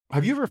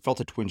Have you ever felt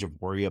a twinge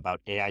of worry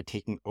about AI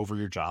taking over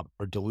your job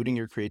or diluting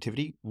your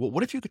creativity? Well,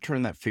 what if you could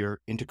turn that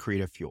fear into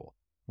creative fuel?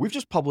 We've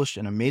just published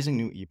an amazing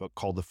new ebook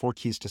called The 4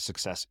 Keys to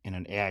Success in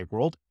an AI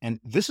World,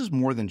 and this is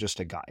more than just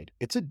a guide.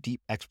 It's a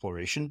deep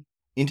exploration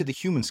into the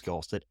human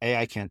skills that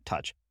AI can't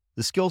touch,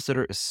 the skills that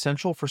are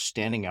essential for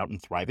standing out and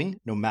thriving,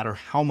 no matter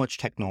how much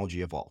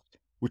technology evolves.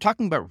 We're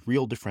talking about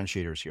real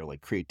differentiators here,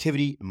 like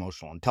creativity,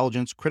 emotional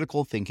intelligence,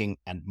 critical thinking,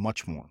 and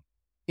much more.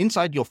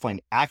 Inside, you'll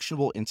find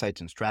actionable insights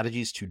and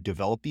strategies to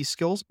develop these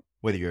skills,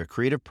 whether you're a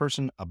creative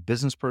person, a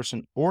business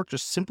person, or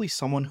just simply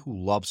someone who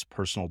loves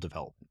personal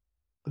development.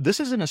 This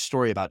isn't a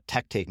story about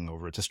tech taking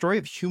over. It's a story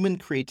of human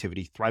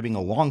creativity thriving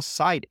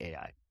alongside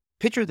AI.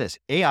 Picture this,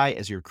 AI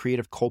as your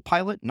creative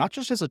co-pilot, not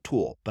just as a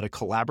tool, but a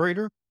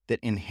collaborator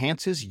that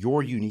enhances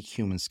your unique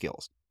human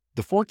skills.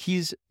 The 4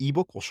 Keys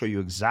ebook will show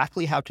you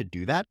exactly how to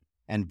do that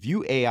and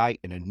view AI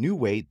in a new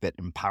way that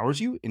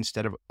empowers you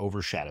instead of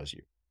overshadows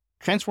you.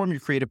 Transform your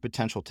creative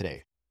potential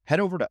today. Head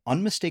over to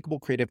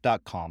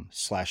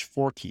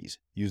unmistakablecreative.com/4keys.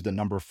 Use the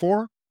number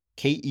 4,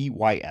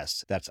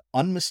 KEYS. That's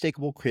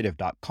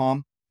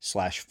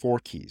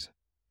unmistakablecreative.com/4keys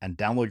and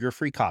download your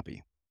free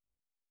copy.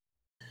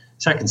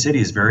 Second City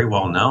is very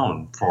well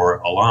known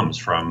for alums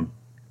from,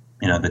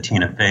 the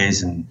Tina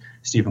Feys and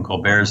Stephen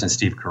Colbert's and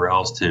Steve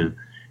Carell's to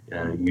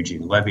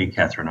Eugene Levy,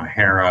 Catherine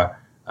O'Hara,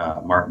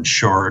 Martin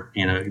Short.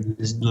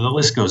 The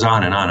list goes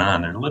on and on and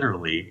on. There are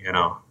literally,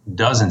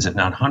 dozens, if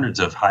not hundreds,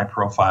 of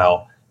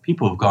high-profile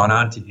people who've gone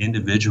on to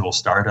individual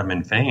stardom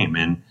and fame.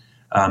 And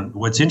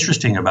what's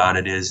interesting about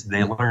it is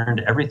they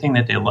learned everything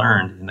that they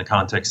learned in the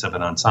context of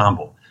an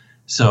ensemble.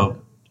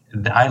 So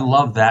I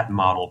love that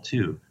model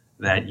too.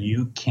 That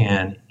you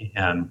can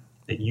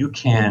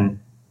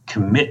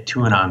commit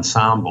to an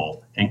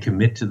ensemble and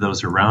commit to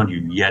those around you,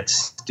 yet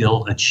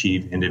still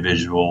achieve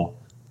individual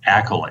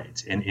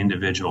accolades and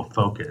individual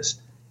focus.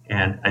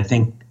 And I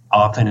think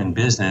often in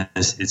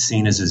business, it's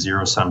seen as a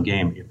zero-sum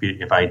game.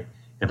 If I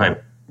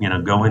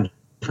go in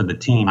for the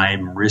team, I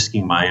am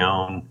risking my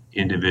own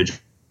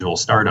individual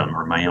stardom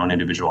or my own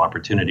individual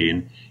opportunity.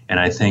 And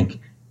I think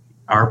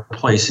our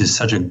place is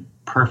such a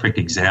perfect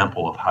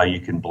example of how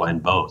you can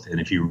blend both. And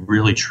if you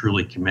really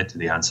truly commit to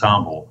the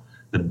ensemble,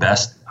 the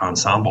best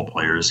ensemble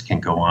players can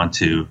go on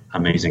to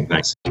amazing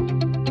things.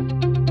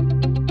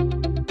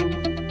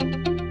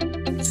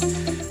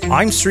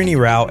 I'm Srini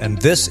Rao, and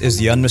this is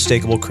the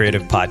Unmistakable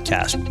Creative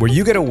Podcast, where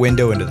you get a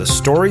window into the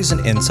stories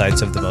and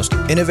insights of the most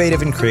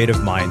innovative and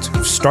creative minds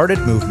who've started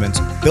movements,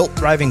 built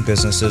thriving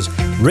businesses,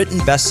 written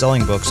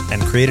best-selling books,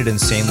 and created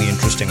insanely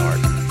interesting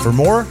art. For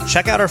more,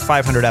 check out our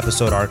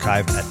 500-episode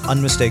archive at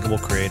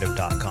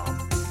unmistakablecreative.com.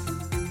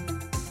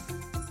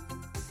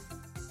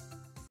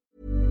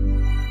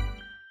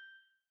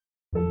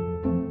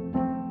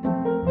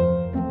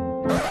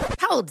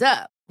 Hold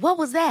up. What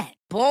was that?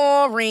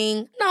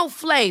 Boring. No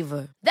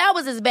flavor. That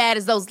was as bad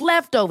as those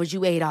leftovers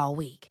you ate all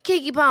week.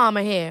 Keke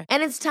Palmer here.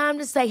 And it's time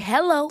to say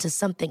hello to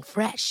something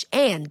fresh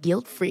and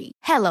guilt-free.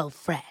 Hello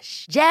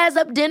Fresh. Jazz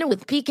up dinner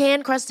with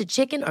pecan-crusted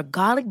chicken or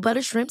garlic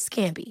butter shrimp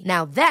scampi.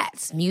 Now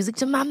that's music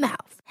to my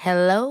mouth.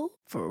 Hello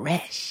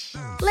Fresh.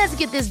 Let's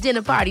get this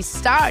dinner party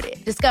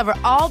started. Discover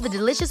all the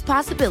delicious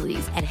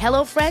possibilities at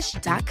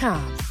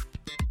HelloFresh.com.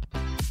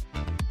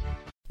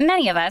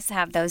 Many of us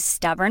have those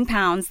stubborn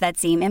pounds that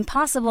seem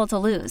impossible to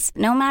lose,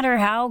 no matter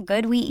how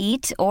good we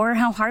eat or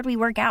how hard we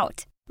work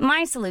out.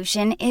 My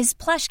solution is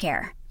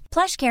PlushCare.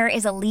 PlushCare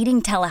is a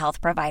leading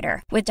telehealth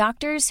provider with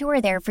doctors who are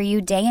there for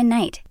you day and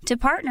night to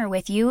partner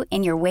with you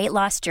in your weight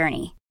loss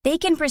journey. They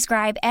can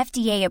prescribe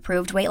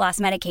FDA-approved weight loss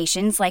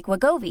medications like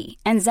Wegovy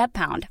and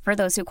Zepbound for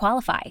those who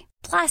qualify.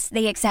 Plus,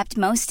 they accept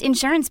most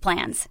insurance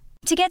plans.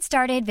 To get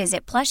started,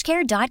 visit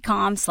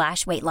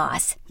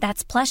plushcare.com/weightloss.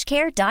 That's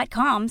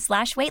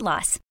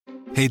plushcare.com/weightloss.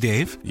 Hey,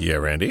 Dave. Yeah,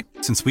 Randy.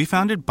 Since we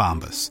founded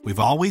Bombas, we've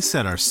always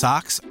said our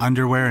socks,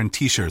 underwear, and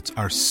T-shirts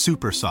are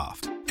super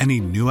soft. Any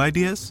new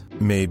ideas?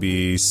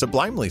 Maybe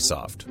sublimely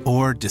soft.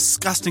 Or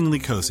disgustingly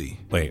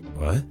cozy. Wait,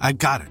 what? I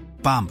got it.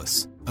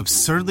 Bombas.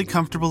 Absurdly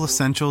comfortable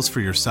essentials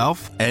for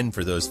yourself and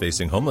for those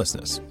facing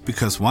homelessness.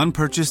 Because one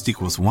purchased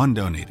equals one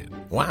donated.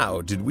 Wow,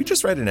 did we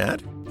just write an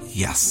ad?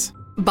 Yes.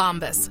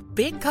 Bombas.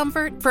 Big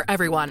comfort for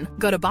everyone.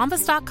 Go to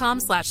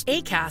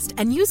bombas.com/ACAST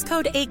and use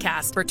code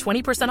ACAST for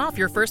 20% off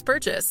your first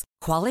purchase.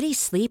 Quality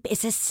sleep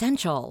is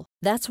essential.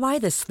 That's why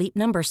the Sleep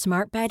Number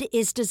Smart Bed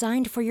is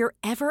designed for your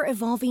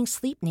ever-evolving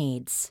sleep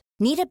needs.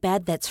 Need a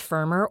bed that's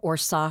firmer or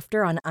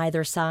softer on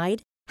either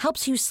side?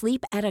 Helps you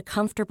sleep at a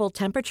comfortable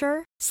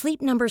temperature?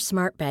 Sleep Number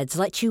Smart Beds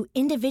let you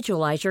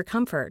individualize your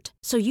comfort,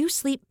 so you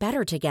sleep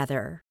better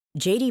together.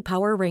 J.D.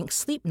 Power ranks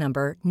Sleep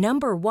Number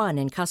number 1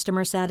 in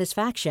customer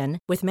satisfaction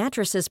with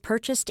mattresses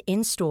purchased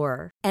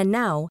in-store. And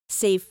now,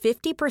 save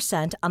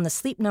 50% on the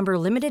Sleep Number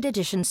Limited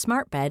Edition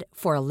Smart Bed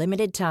for a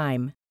limited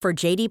time. For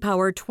J.D.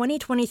 Power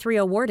 2023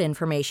 award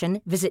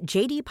information, visit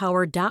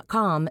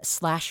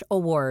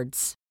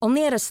jdpower.com/awards.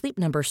 Only at a Sleep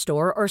Number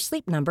store or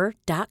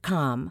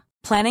sleepnumber.com.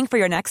 Planning for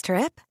your next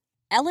trip?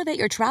 Elevate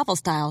your travel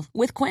style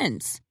with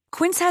Quince.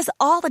 Quince has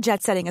all the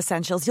jet-setting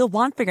essentials you'll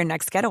want for your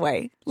next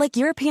getaway, like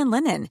European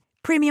linen,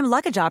 premium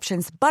luggage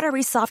options,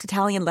 buttery soft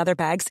Italian leather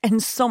bags,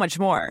 and so much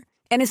more.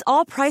 And is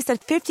all priced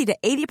at 50 to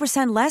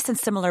 80% less than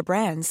similar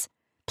brands.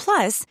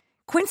 Plus,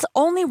 Quince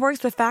only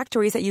works with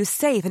factories that use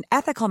safe and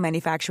ethical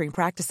manufacturing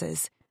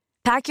practices.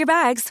 Pack your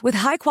bags with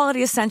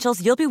high-quality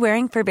essentials you'll be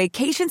wearing for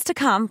vacations to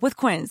come with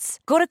Quince.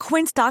 Go to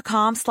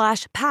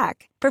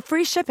quince.com/pack for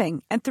free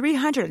shipping and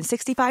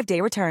 365-day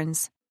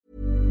returns.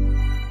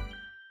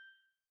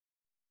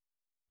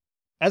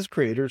 As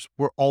creators,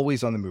 we're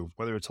always on the move.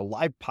 Whether it's a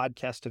live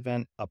podcast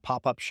event, a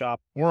pop-up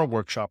shop, or a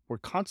workshop, we're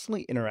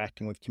constantly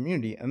interacting with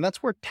community, and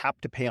that's where Tap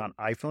to Pay on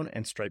iPhone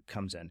and Stripe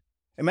comes in.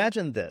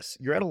 Imagine this.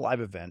 You're at a live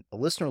event, a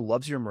listener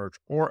loves your merch,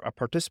 or a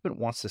participant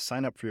wants to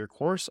sign up for your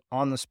course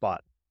on the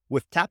spot.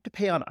 With Tap to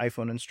Pay on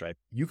iPhone and Stripe,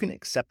 you can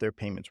accept their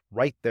payments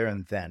right there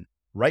and then,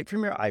 right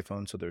from your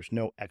iPhone, so there's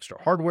no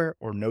extra hardware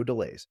or no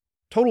delays.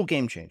 Total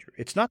game changer.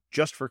 It's not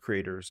just for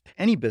creators.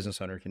 Any business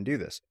owner can do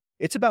this.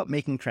 It's about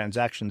making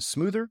transactions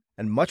smoother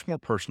and much more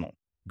personal,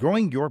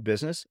 growing your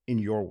business in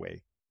your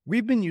way.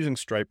 We've been using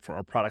Stripe for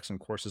our products and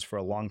courses for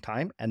a long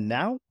time, and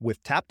now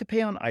with Tap to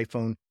Pay on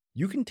iPhone,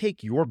 you can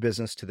take your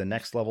business to the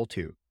next level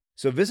too.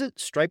 So visit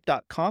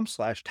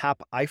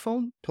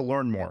stripe.com/tapiphone to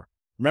learn more.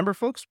 Remember,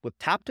 folks, with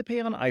Tap to Pay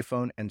on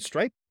iPhone and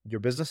Stripe, your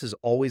business is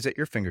always at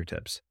your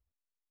fingertips.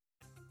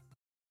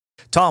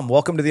 Tom,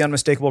 welcome to The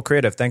Unmistakable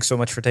Creative. Thanks so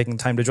much for taking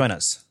time to join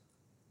us.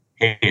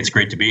 Hey, it's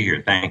great to be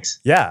here. Thanks.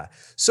 Yeah.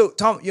 So,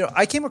 Tom,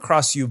 I came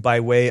across you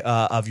by way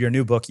of your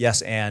new book,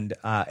 Yes and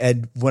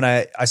when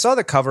I saw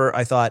the cover,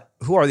 I thought,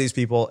 who are these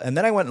people? And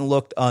then I went and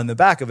looked on the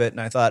back of it, and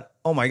I thought,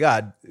 oh my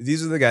God,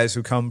 these are the guys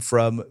who come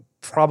from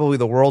probably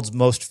the world's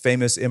most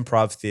famous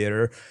improv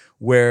theater,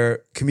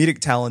 where comedic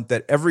talent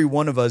that every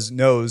one of us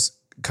knows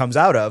comes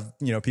out of,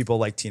 people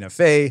like Tina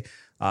Fey,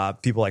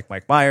 people like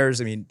Mike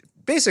Myers. I mean,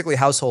 basically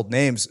household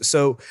names.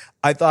 So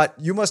I thought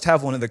you must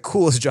have one of the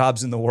coolest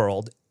jobs in the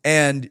world,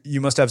 and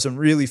you must have some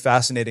really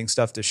fascinating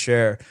stuff to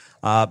share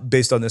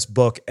based on this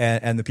book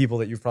and the people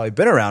that you've probably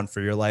been around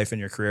for your life and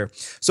your career.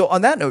 So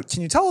on that note,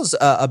 can you tell us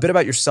a bit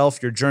about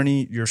yourself, your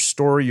journey, your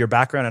story, your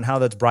background, and how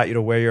that's brought you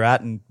to where you're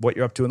at and what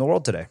you're up to in the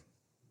world today?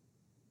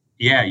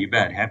 Yeah, you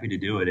bet. Happy to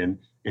do it. And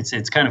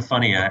it's kind of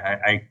funny.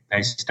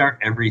 I start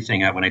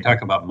everything out when I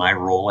talk about my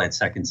role at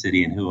Second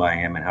City and who I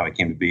am and how I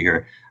came to be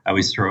here. I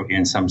always throw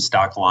in some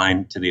stock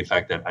line to the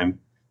effect that I'm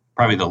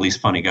probably the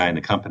least funny guy in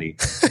the company.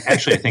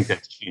 Actually, I think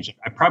that's changing.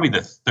 I'm probably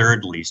the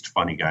third least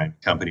funny guy in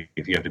the company,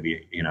 if you have to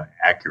be,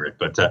 accurate.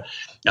 But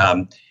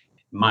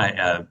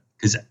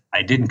because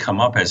I didn't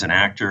come up as an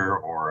actor,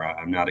 or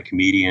I'm not a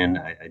comedian.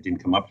 I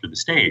didn't come up through the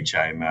stage.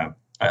 I'm a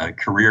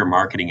career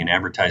marketing and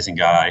advertising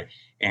guy.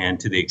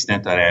 And to the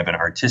extent that I have an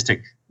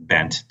artistic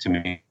bent to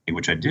me,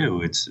 which I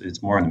do,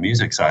 it's more on the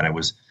music side. I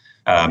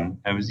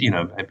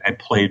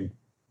played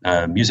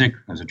music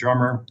as a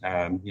drummer,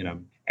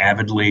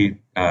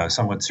 avidly,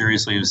 somewhat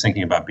seriously. I was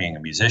thinking about being a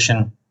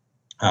musician,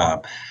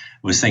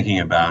 was thinking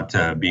about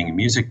being a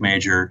music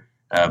major,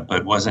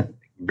 but wasn't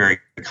very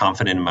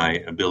confident in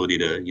my ability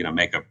to,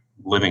 make a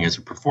living as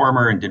a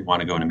performer, and didn't want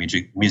to go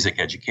into music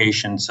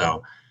education.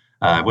 So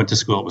I went to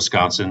school at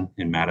Wisconsin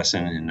in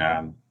Madison,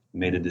 and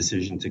made a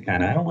decision to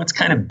kind of what's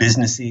kind of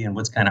businessy and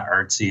what's kind of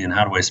artsy, and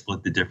how do I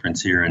split the difference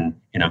here, and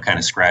kind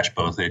of scratch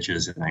both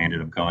itches. And I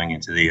ended up going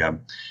into the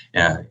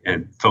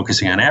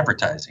focusing on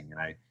advertising. And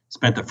I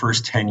spent the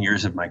first 10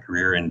 years of my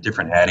career in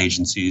different ad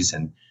agencies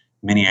in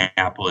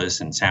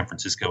Minneapolis and San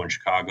Francisco and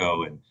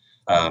Chicago, and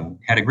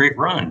had a great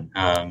run.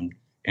 And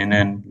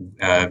then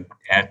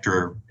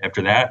after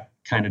that,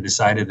 kind of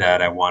decided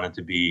that I wanted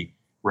to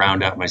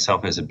round out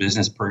myself as a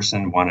business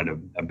person, wanted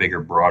a bigger,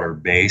 broader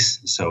base.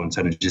 So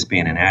instead of just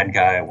being an ad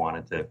guy, I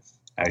wanted to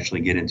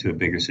actually get into a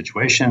bigger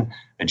situation.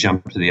 I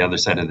jumped to the other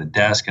side of the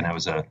desk, and I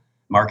was a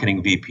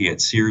marketing VP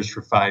at Sears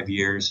for 5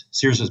 years.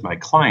 Sears was my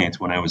client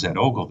when I was at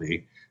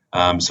Ogilvy.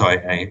 So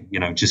I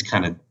just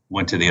kind of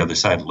went to the other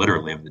side,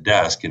 literally, of the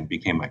desk and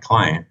became my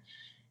client,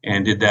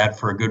 and did that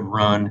for a good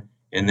run.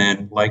 And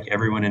then, like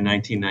everyone in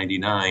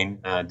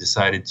 1999,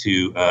 decided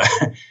to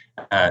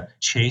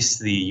chase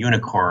the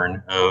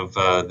unicorn of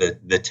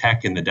the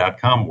tech and the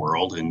 .com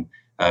world, and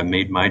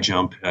made my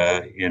jump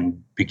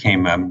and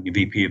became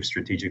VP of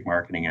Strategic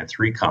Marketing at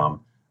 3Com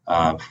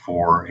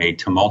for a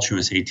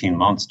tumultuous 18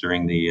 months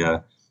during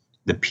the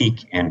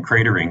peak and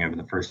cratering of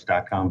the first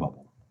 .com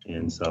bubble.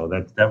 And so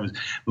that was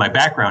my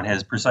background.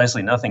 Has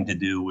precisely nothing to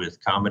do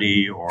with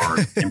comedy or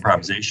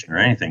improvisation or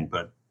anything,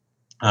 but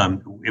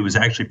it was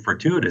actually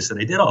fortuitous that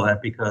I did all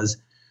that, because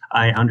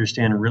I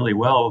understand really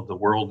well the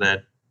world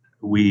that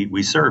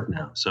we serve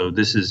now. So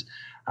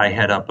I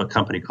head up a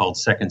company called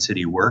Second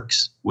City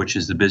Works, which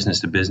is the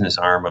business-to-business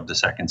arm of the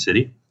Second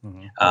City.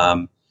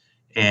 Mm-hmm.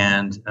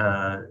 And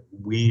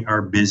we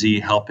are busy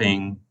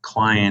helping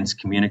clients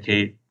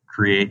communicate,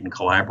 create, and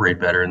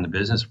collaborate better in the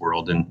business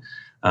world. And,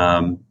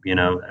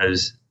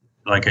 as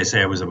like I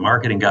say, I was a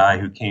marketing guy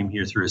who came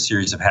here through a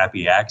series of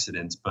happy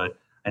accidents, but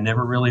I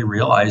never really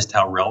realized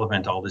how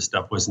relevant all this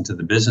stuff was into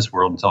the business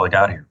world until I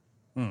got here.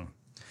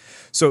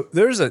 So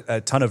there's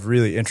a ton of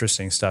really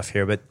interesting stuff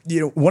here, but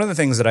one of the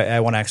things that I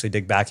want to actually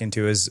dig back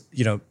into is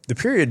the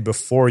period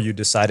before you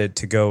decided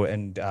to go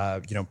and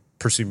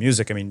pursue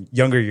music. I mean,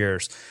 younger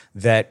years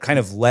that kind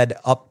of led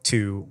up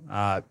to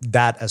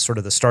that as sort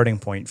of the starting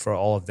point for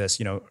all of this.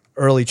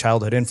 Early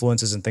childhood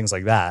influences and things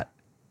like that.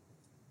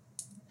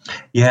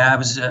 Yeah, I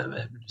was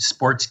a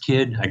sports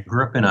kid. I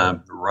grew up in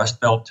a Rust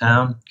Belt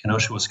town,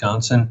 Kenosha,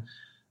 Wisconsin.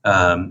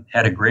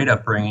 Had a great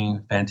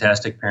upbringing,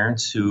 fantastic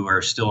parents who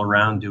are still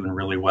around doing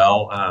really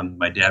well.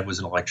 My dad was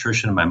an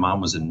electrician. My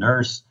mom was a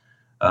nurse.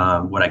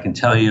 What I can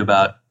tell you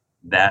about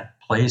that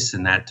place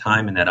and that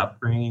time and that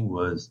upbringing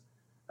was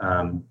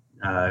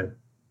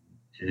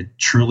it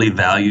truly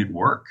valued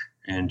work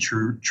and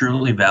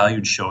truly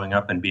valued showing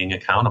up and being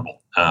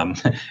accountable.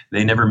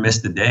 They never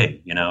missed a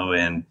day,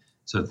 and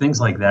so things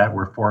like that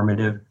were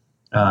formative.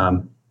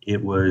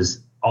 It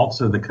was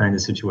also the kind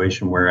of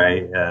situation where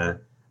I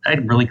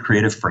had really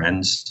creative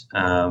friends.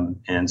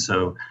 And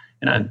so,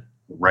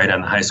 write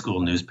on the high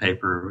school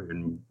newspaper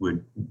and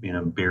would,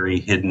 bury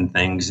hidden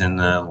things in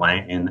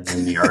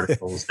the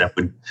articles that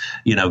would,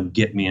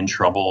 get me in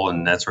trouble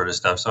and that sort of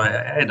stuff. So I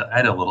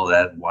had a little of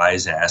that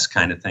wise ass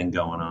kind of thing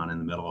going on in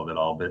the middle of it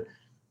all. But,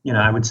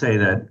 I would say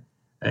that,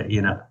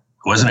 I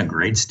wasn't a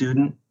great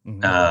student.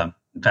 Mm-hmm.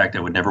 In fact, I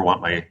would never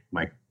want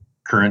my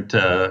current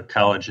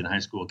college and high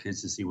school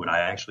kids to see what I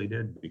actually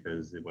did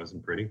because it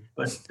wasn't pretty.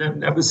 But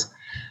that was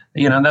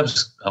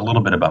a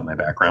little bit about my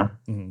background.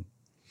 Mm-hmm.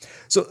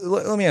 So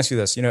let me ask you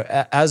this,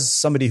 as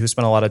somebody who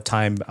spent a lot of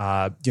time,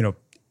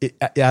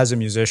 as a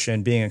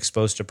musician, being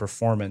exposed to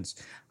performance,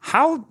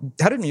 how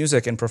did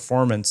music and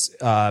performance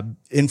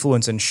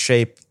influence and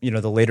shape,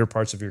 the later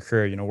parts of your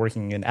career,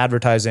 working in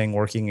advertising,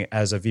 working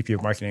as a VP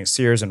of marketing at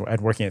Sears and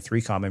working at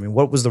 3Com? I mean,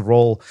 what was the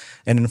role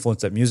and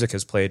influence that music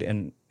has played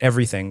in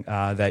everything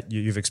that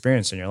you've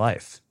experienced in your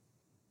life?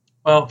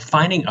 Well,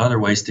 finding other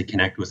ways to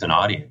connect with an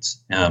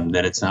audience,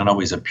 that it's not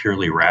always a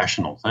purely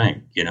rational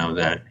thing,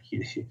 that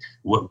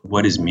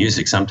what is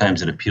music?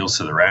 Sometimes it appeals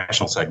to the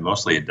rational side.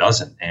 Mostly it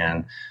doesn't.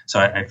 And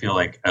so I feel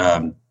like,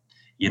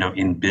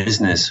 in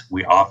business,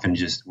 we often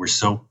we're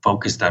so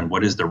focused on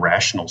what is the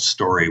rational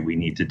story we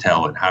need to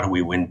tell and how do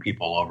we win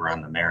people over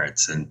on the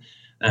merits. And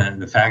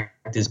the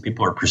fact is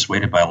people are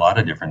persuaded by a lot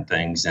of different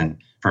things. And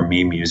for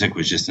me, music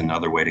was just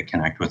another way to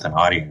connect with an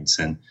audience.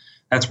 And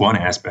that's one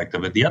aspect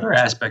of it. The other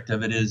aspect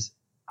of it is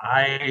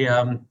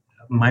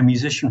my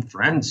musician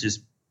friends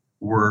just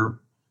were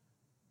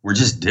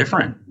just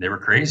different. They were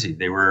crazy.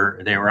 They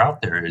were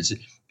out there.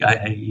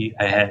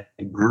 I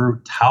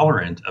grew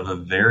tolerant of a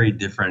very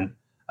different,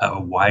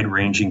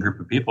 wide-ranging group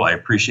of people. I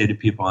appreciated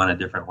people on a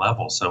different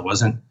level. So it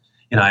wasn't,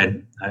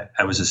 I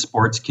was a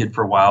sports kid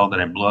for a while.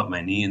 Then I blew up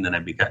my knee, and then I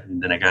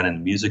got into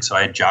music. So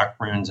I had jock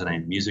friends and I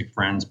had music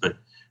friends. But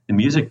the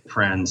music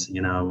friends,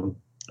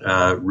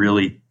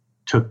 really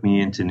took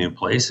me into new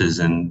places,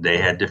 and they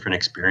had different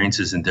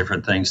experiences and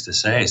different things to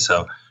say.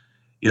 So,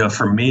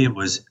 for me, it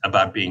was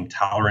about being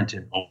tolerant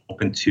and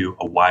open to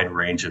a wide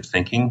range of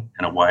thinking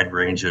and a wide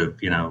range of,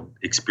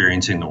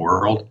 experiencing the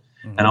world.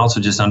 Mm-hmm. And also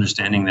just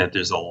understanding that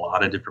there's a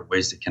lot of different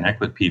ways to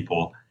connect with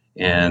people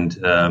and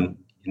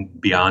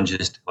beyond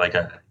just like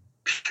a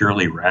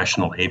purely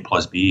rational A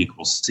plus B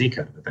equals C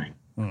kind of a thing.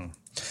 Mm.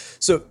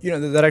 So,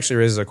 that actually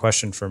raises a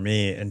question for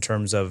me in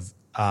terms of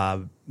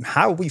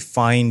how we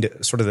find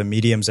sort of the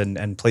mediums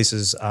and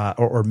places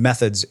or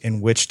methods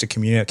in which to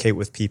communicate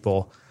with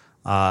people,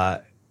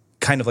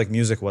 kind of like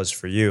music was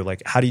for you.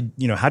 Like, how do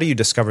you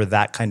discover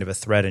that kind of a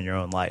thread in your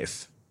own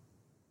life?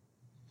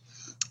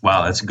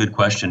 Wow, that's a good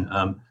question.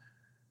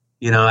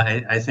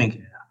 I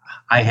think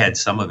I had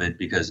some of it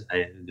because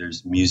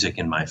there's music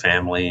in my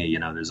family.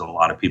 There's a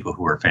lot of people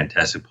who are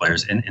fantastic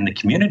players. And in the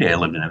community I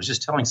lived in, I was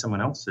just telling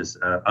someone else this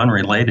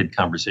unrelated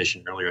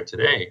conversation earlier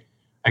today.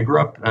 I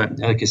grew up,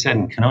 like I said,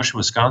 in Kenosha,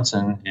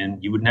 Wisconsin,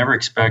 and you would never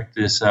expect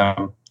this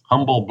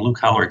humble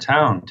blue-collar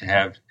town to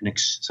have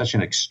such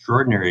an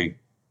extraordinary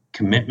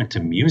commitment to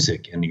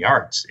music and the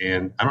arts.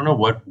 And I don't know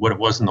what it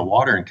was in the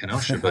water in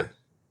Kenosha, but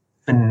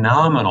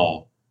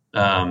phenomenal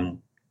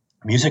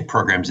music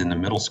programs in the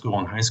middle school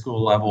and high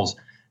school levels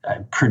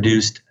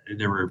produced.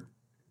 There were,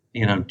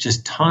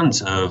 just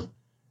tons of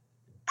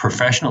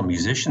professional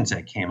musicians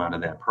that came out of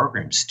that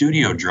program,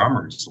 studio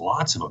drummers,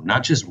 lots of them,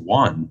 not just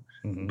one,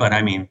 mm-hmm. but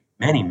I mean,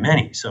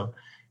 many. So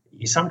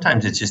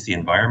sometimes it's just the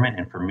environment.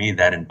 And for me,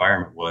 that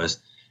environment was,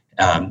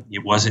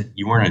 you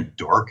weren't a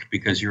dork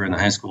because you were in the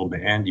high school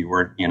band. You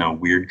weren't,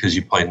 weird because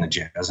you played in the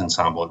jazz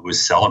ensemble. It was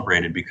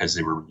celebrated because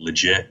they were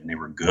legit and they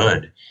were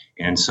good.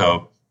 And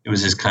so it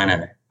was this kind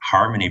of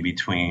harmony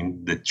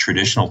between the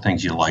traditional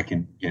things you like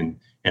in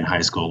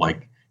high school,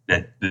 like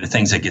that, the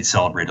things that get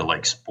celebrated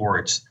like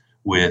sports,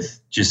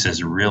 with just as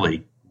a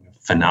really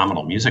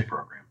phenomenal music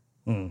program.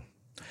 Mm.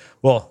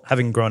 Well,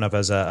 having grown up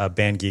as a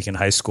band geek in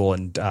high school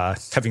and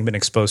having been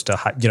exposed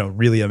to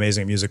really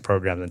amazing music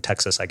programs in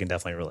Texas, I can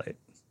definitely relate.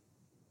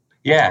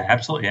 Yeah,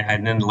 absolutely.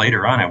 And then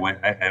later on,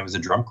 I was a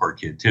drum corps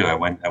kid too. I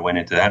went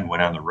into that and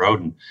went on the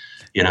road, and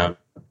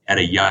at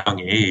a young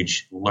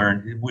age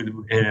learned.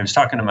 And I was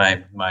talking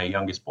to my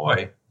youngest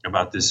boy,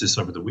 about this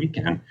over the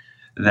weekend,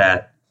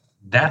 that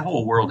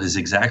whole world is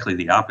exactly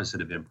the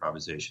opposite of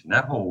improvisation.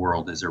 That whole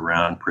world is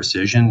around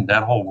precision.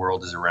 That whole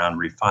world is around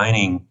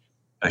refining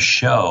a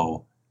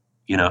show,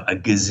 a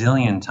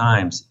gazillion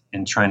times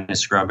and trying to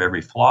scrub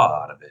every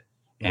flaw out of it.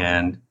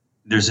 And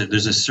there's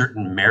a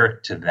certain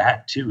merit to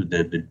that too,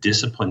 the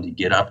discipline to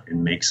get up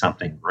and make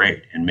something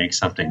great and make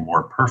something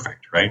more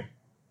perfect, right?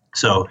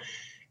 So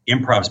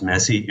improv's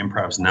messy.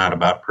 Improv's not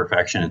about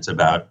perfection. It's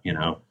about,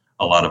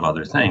 a lot of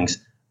other things.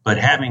 But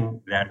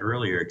having that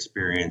earlier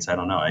experience, I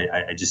don't know.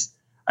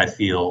 I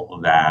feel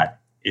that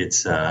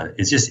it's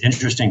just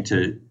interesting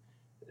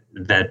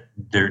that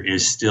there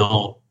is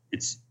still,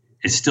 it's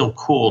still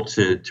cool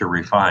to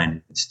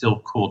refine. It's still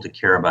cool to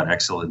care about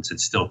excellence.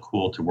 It's still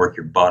cool to work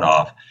your butt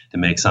off to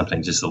make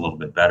something just a little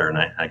bit better. And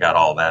I got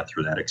all that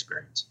through that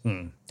experience.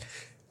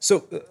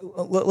 So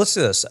let's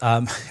do this. I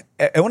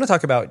want to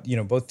talk about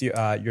both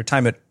your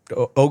time at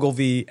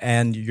Ogilvy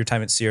and your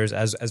time at Sears,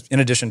 as in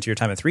addition to your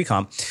time at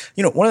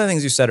 3Com. One of the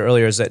things you said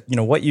earlier is that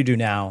what you do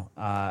now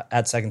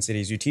at Second City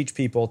is you teach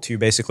people to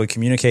basically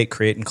communicate,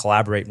 create, and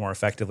collaborate more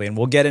effectively. And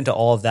we'll get into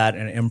all of that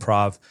in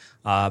Improv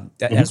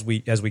as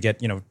we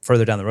get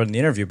further down the road in the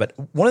interview. But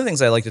one of the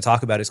things I like to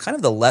talk about is kind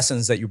of the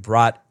lessons that you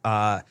brought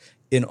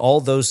in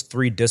all those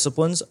three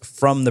disciplines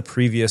from the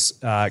previous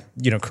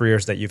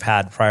careers that you've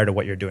had prior to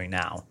what you're doing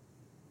now.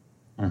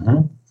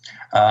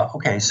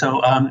 Okay,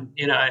 so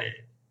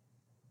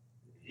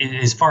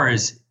as far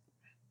as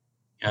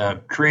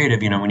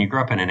creative, when you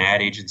grow up in an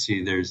ad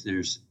agency,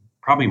 there's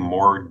probably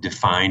more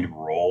defined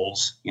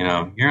roles.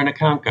 You're an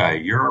account guy,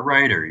 you're a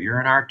writer, you're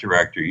an art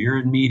director, you're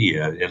in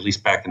media. At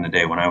least back in the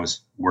day when I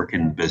was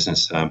working in the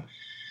business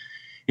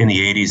in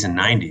the 80s and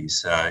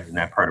 90s, in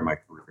that part of my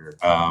career.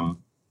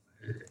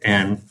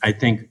 And I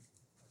think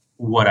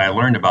what I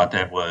learned about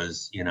that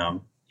was,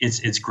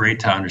 it's great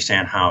to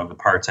understand how the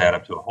parts add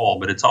up to a whole,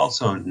 but it's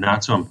also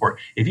not so important.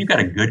 If you've got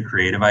a good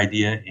creative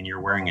idea and you're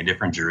wearing a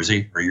different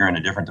jersey or you're in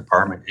a different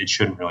department, it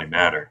shouldn't really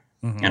matter.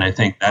 Mm-hmm. And I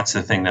think that's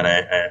the thing that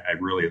I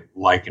really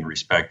like and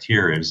respect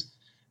here is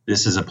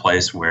this is a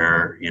place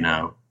where,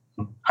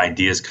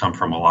 ideas come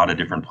from a lot of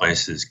different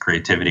places.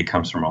 Creativity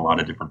comes from a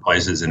lot of different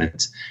places. And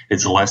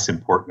it's less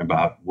important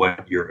about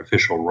what your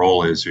official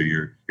role is or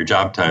your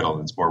job title.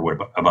 And it's more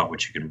about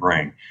what you can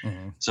bring.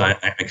 Mm-hmm. So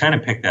I kind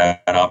of picked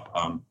that up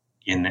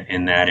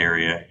in that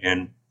area.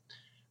 And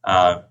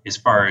as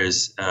far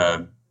as,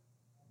 I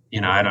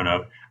don't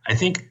know, I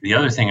think the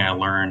other thing I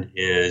learned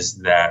is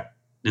that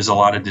there's a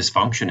lot of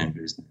dysfunction in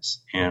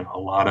business and a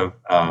lot of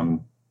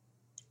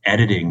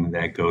editing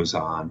that goes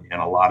on and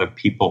a lot of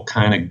people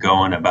kind of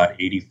going about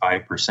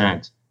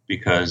 85%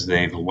 because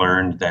they've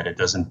learned that it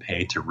doesn't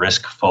pay to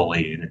risk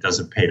fully and it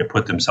doesn't pay to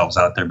put themselves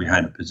out there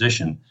behind a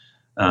position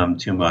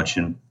too much.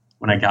 And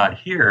when I got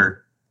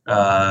here,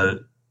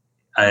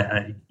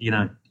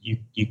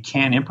 you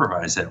can't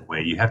improvise that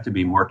way. You have to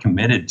be more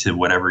committed to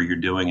whatever you're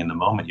doing in the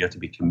moment. You have to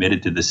be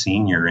committed to the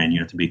scene you're in.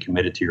 You have to be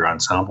committed to your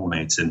ensemble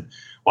mates. And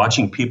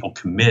watching people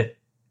commit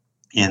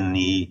in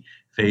the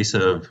face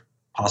of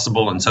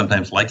possible and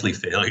sometimes likely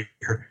failure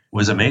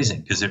was amazing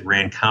because it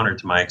ran counter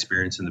to my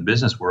experience in the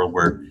business world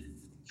where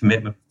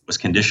commitment was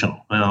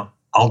conditional. Well,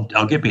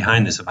 I'll get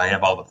behind this if I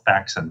have all the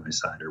facts on my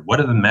side, or what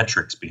are the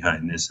metrics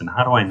behind this, and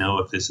how do I know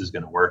if this is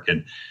going to work,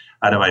 and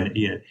how do I?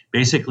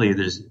 Basically,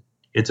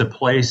 it's a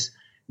place.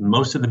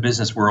 Most of the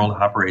business world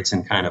operates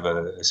in kind of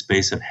a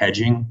space of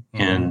hedging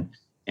and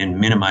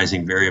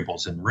minimizing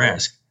variables and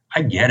risk.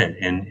 I get it,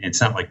 and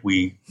it's not like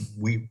we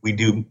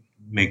do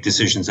make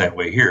decisions that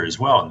way here as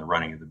well in the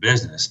running of the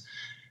business.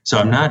 So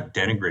I'm not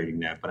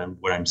denigrating that, but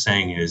what I'm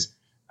saying is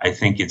I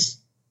think it's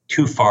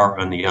too far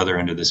on the other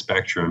end of the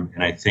spectrum,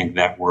 and I think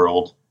that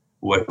world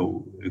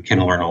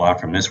can learn a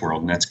lot from this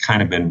world, and that's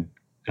kind of been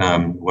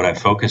what I've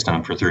focused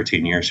on for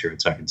 13 years here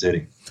at Second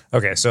City.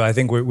 Okay, so I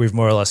think we've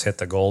more or less hit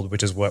the gold,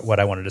 which is what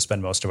I wanted to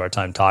spend most of our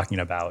time talking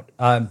about.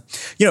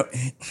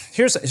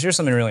 Here's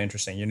something really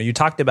interesting. You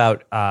talked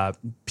about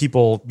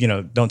people,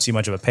 don't see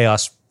much of a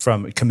payoff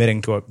from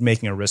committing to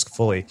making a risk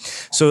fully.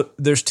 So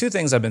there's two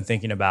things I've been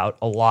thinking about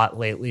a lot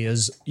lately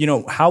is,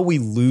 how we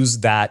lose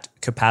that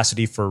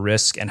capacity for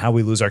risk and how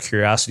we lose our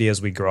curiosity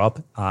as we grow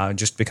up,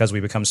 just because we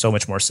become so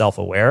much more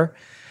self-aware.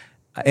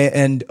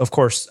 And of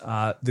course,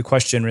 the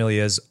question really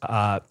is,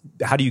 how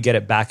do you get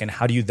it back, and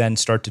how do you then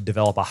start to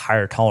develop a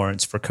higher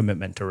tolerance for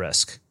commitment to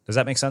risk? Does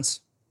that make sense?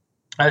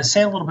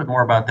 Say a little bit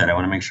more about that. I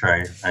want to make sure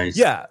I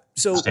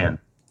understand.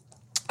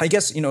 I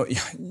guess,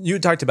 you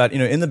talked about,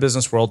 in the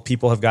business world,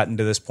 people have gotten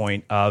to this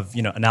point of,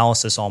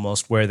 analysis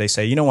almost where they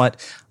say, you know what,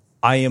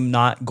 I am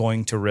not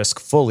going to risk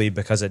fully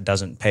because it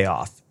doesn't pay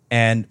off.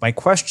 And my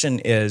question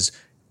is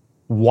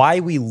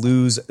why we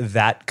lose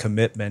that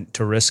commitment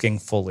to risking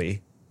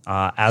fully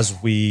as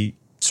we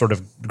sort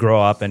of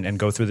grow up and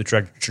go through the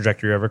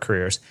trajectory of our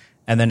careers.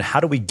 And then how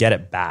do we get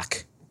it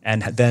back?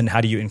 And then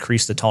how do you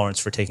increase the tolerance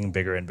for taking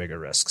bigger and bigger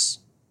risks?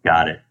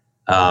 Got it.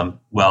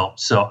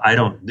 So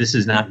this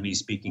is not me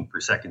speaking for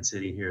Second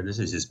City here. This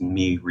is just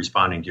me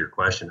responding to your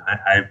question.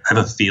 I have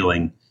a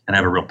feeling and I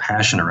have a real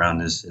passion around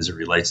this as it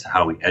relates to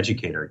how we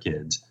educate our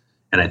kids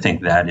I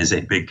think that is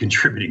a big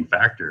contributing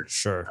factor.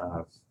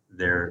 Sure.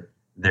 They're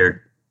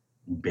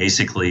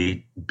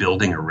basically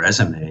building a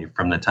resume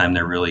from the time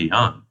they're really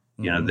young.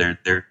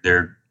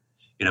 They're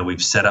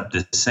we've set up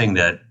this thing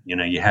that,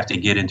 you have to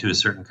get into a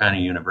certain kind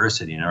of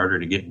university. In order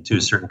to get into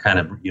a certain kind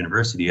of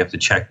university, you have to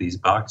check these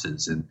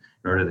boxes. And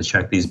in order to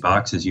check these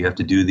boxes, you have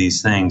to do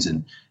these things.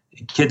 And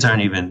kids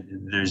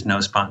there's no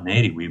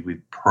spontaneity.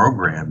 We've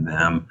programmed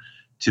them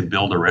to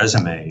build a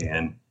resume,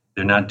 and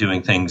they're not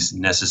doing things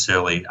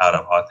necessarily out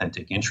of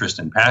authentic interest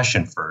and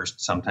passion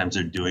first. Sometimes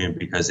they're doing it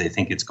because they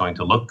think it's going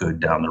to look good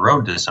down the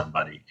road to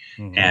somebody.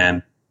 Mm-hmm.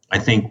 And I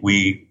think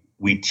we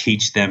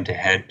teach them to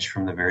hedge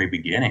from the very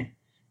beginning.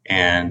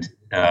 And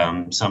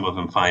some of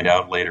them find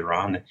out later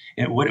on that,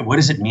 what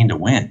does it mean to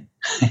win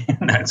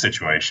in that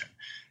situation?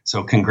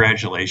 So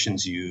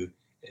congratulations,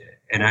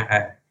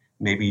 I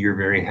maybe you're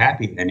very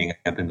happy ending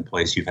up in the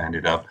place you've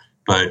ended up.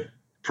 But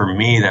for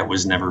me, that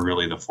was never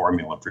really the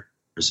formula for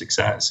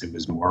success. It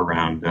was more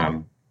around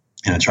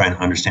trying to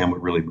understand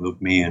what really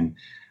moved me, and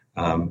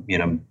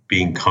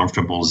being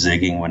comfortable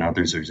zigging when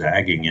others are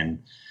zagging.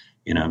 And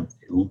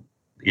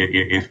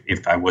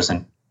if I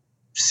wasn't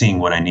seeing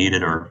what I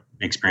needed or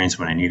experience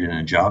what I needed in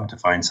a job, to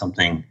find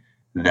something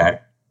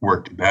that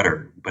worked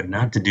better, but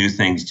not to do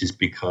things just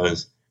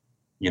because,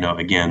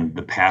 again,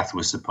 the path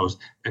was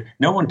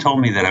no one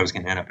told me that I was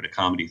going to end up at a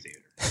comedy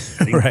theater. I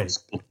think right.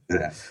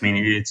 I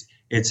mean,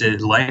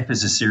 life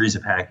is a series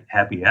of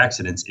happy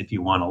accidents, if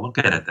you want to look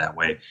at it that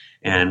way.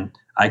 And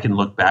I can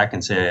look back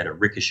and say I had a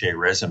ricochet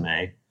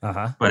resume,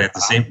 but at the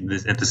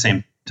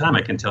same time,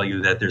 I can tell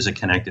you that there's a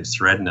connective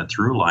thread and a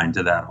through line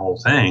to that whole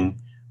thing.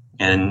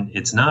 And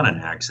it's not an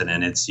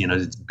accident. It's,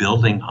 it's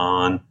building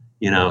on,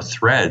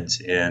 threads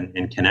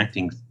and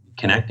connecting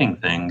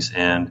things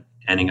and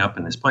ending up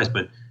in this place.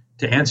 But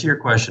to answer your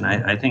question,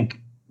 I think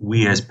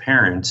we as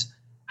parents,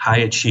 high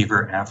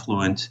achiever,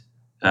 affluent,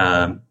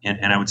 and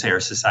I would say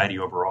our society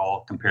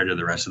overall, compared to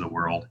the rest of the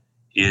world,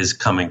 is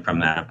coming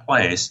from that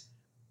place.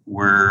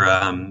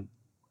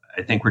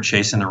 I think we're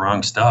chasing the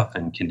wrong stuff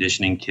and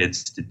conditioning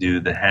kids to do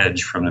the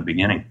hedge from the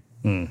beginning.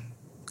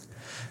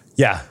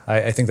 Yeah,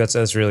 I think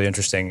that's really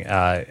interesting.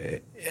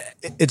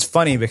 It's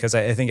funny because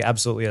I think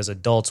absolutely as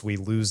adults we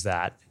lose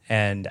that,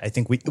 and I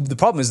think the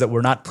problem is that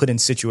we're not put in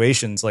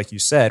situations like you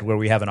said where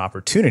we have an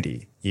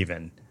opportunity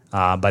even.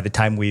 By the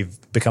time we've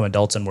become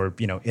adults and we're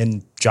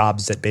in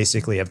jobs that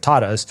basically have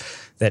taught us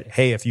that,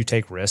 hey, if you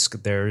take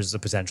risk, there's the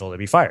potential to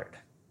be fired.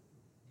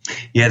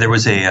 Yeah,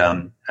 there's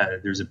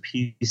a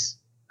piece,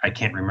 I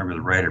can't remember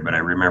the writer, but I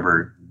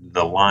remember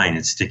the line.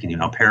 It's sticking.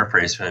 I'll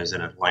paraphrase. It was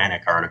an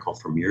Atlantic article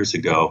from years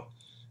ago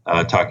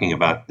talking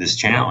about this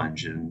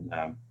challenge, and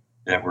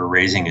that we're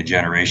raising a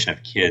generation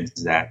of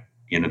kids that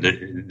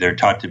they're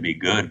taught to be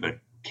good, but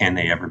can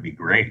they ever be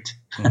great?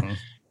 Mm-hmm.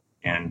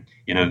 And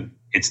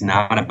it's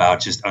not about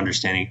just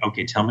understanding,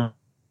 okay, tell me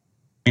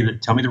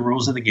the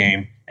rules of the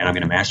game, and I'm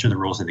going to master the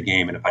rules of the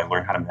game. And if I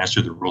learn how to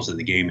master the rules of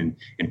the game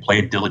and play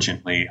it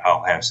diligently,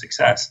 I'll have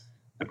success.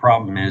 The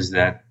problem is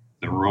that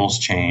the rules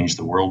change.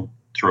 The world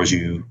throws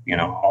you,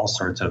 all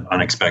sorts of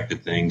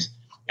unexpected things.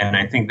 And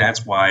I think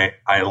that's why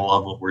I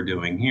love what we're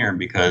doing here,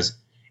 because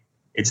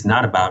it's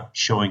not about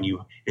showing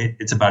you,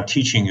 it's about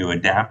teaching you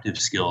adaptive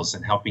skills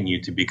and helping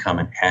you to become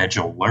an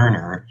agile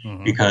learner,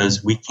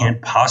 because we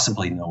can't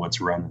possibly know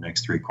what's around the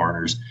next three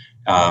corners.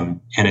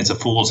 And it's a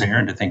fool's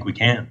errand to think we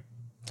can.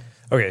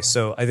 Okay,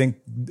 so I think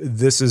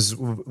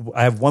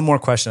I have one more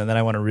question, and then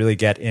I want to really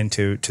get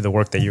into the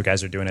work that you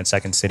guys are doing at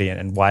Second City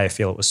and why I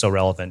feel it was so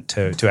relevant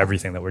to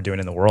everything that we're doing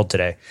in the world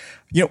today.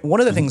 One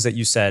of the things that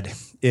you said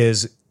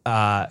is,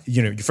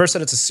 you first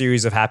said it's a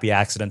series of happy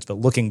accidents, but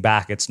looking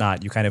back, it's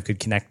not. You kind of could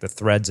connect the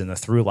threads in the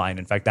through line.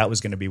 In fact, that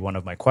was going to be one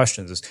of my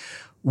questions is,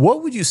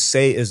 what would you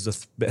say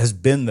has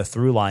been the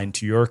through line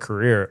to your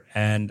career,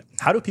 and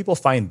how do people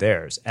find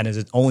theirs? And is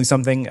it only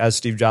something, as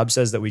Steve Jobs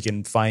says, that we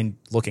can find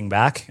looking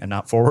back and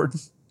not forward?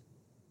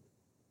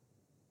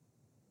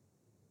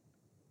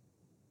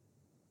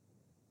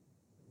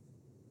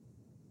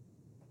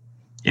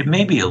 It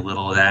may be a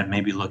little of that,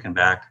 maybe looking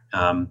back.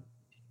 I'd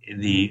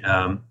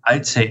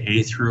say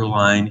a through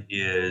line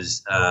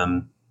is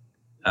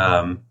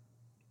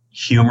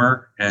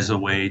humor as a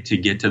way to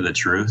get to the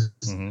truth.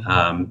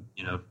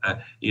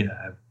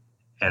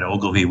 At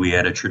Ogilvy, we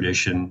had a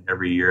tradition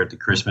every year at the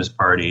Christmas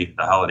party,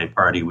 the holiday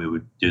party. We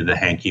would do the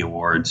Hanky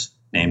Awards,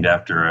 named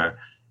after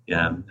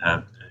an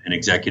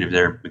executive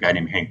there, a guy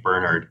named Hank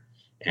Bernard,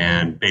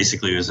 and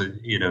basically it was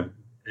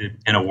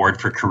an award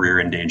for career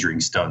endangering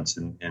stunts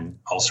and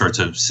all sorts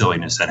of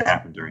silliness that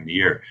happened during the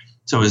year.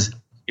 So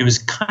it was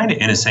kind of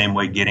in the same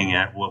way getting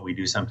at what we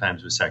do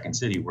sometimes with Second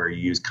City, where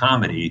you use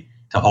comedy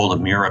to hold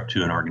a mirror up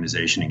to an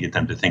organization and get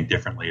them to think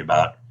differently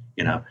about,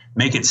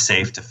 make it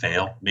safe to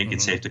fail, make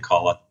it safe to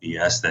call up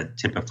BS that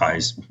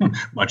typifies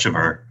much of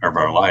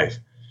our life.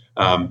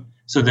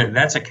 So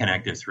that's a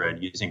connective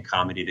thread, using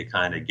comedy to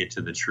kind of get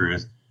to the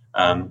truth.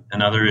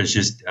 Another is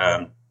just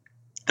the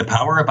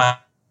power about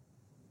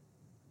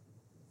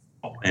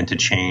and to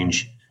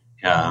change,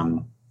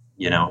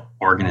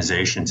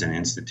 organizations and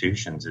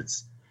institutions.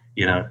 It's,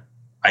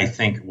 I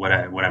think what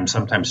I'm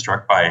sometimes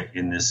struck by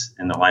in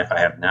the life I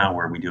have now,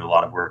 where we do a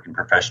lot of work in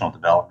professional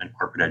development,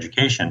 corporate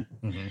education,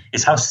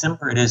 is how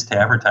similar it is to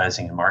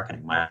advertising and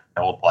marketing. My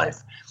old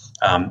life,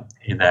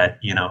 that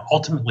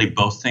ultimately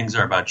both things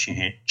are about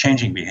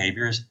changing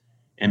behaviors,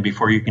 and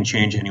before you can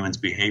change anyone's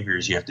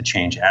behaviors, you have to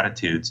change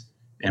attitudes,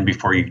 and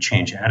before you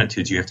change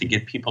attitudes, you have to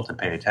get people to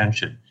pay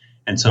attention.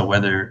 And so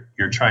whether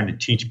you're trying to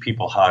teach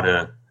people how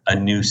to a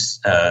new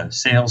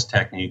sales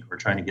technique or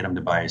trying to get them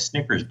to buy a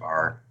Snickers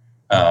bar,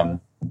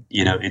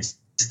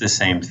 it's the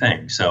same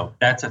thing. So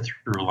that's a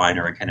through line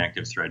or a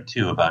connective thread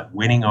too, about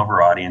winning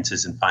over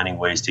audiences and finding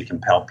ways to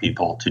compel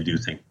people to do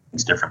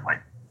things differently.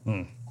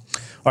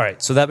 All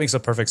right, so that makes a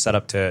perfect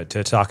setup to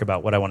talk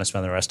about what I want to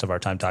spend the rest of our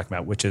time talking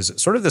about, which is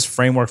sort of this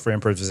framework for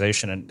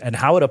improvisation and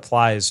how it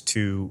applies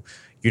to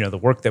the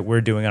work that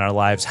we're doing in our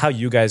lives, how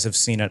you guys have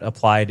seen it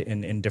applied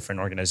in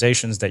different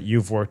organizations that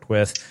you've worked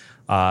with.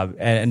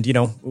 And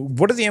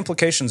what are the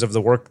implications of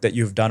the work that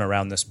you've done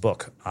around this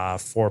book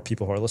for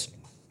people who are listening?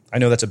 I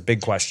know that's a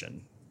big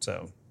question.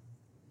 So,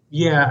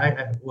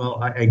 yeah,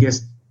 I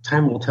guess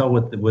time will tell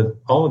what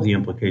all of the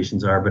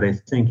implications are. But I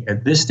think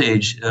at this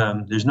stage,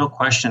 there's no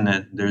question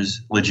that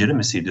there's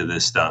legitimacy to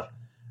this stuff.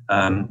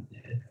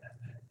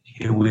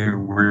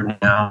 We're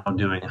now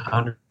doing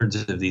hundreds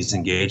of these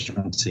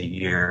engagements a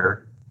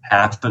year,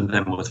 half of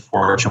them with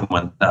Fortune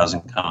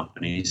 1000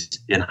 companies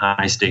in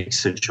high stakes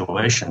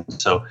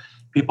situations. So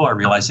people are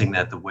realizing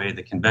that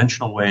the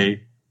conventional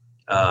way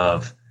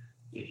of,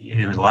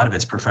 a lot of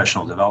it's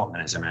professional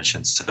development, as I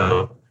mentioned.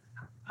 So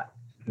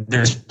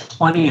there's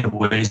plenty of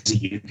ways that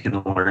you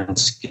can learn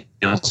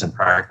skills and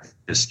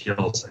practice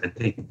skills. I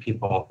think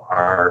people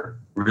are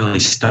really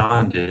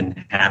stunned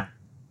and happy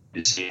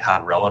to see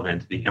how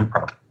relevant the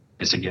improv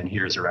is. Again,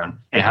 here's around,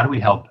 hey, how do we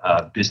help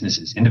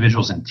businesses,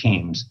 individuals and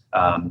teams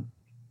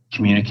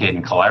communicate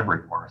and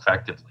collaborate more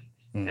effectively?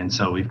 And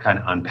so we've kind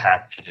of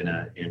unpacked it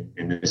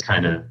in this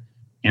kind of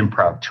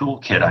improv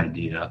toolkit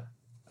idea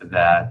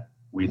that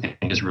we think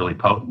is really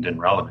potent and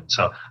relevant.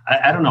 So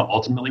I don't know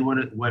ultimately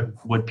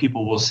what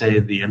people will say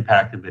the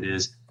impact of it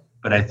is,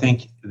 but I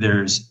think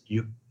there's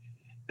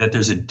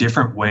a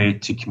different way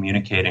to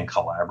communicate and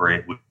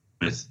collaborate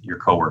with your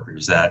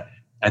coworkers. That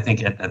I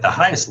think at the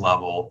highest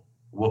level,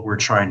 what we're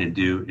trying to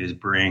do is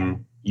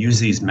use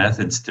these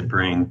methods to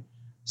bring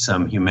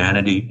some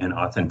humanity and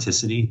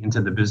authenticity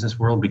into the business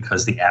world,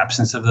 because the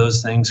absence of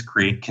those things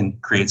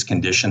creates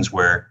conditions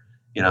where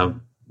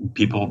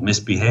people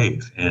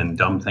misbehave and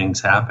dumb things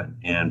happen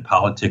and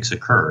politics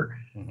occur.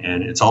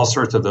 And it's all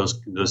sorts of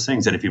those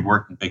things that if you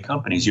work in big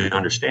companies, you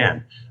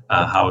understand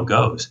how it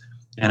goes.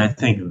 And I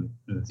think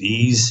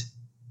these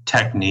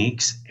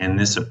techniques and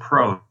this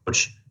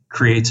approach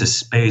creates a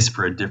space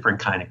for a different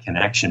kind of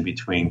connection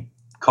between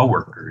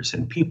coworkers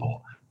and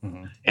people.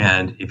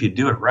 And if you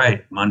do it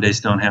right, Mondays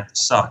don't have to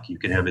suck. You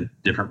can have a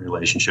different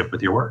relationship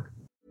with your work.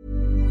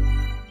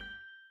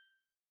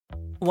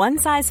 One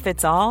size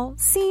fits all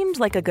seemed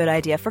like a good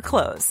idea for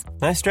clothes.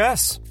 Nice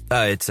dress.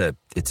 It's a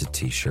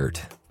t-shirt.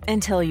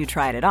 Until you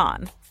tried it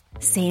on.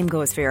 Same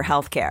goes for your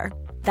healthcare.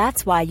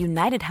 That's why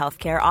United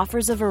Healthcare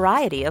offers a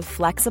variety of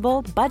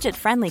flexible,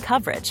 budget-friendly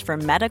coverage for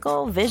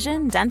medical,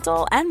 vision,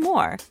 dental, and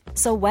more.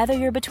 So whether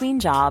you're between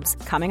jobs,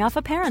 coming off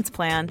a parent's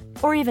plan,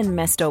 or even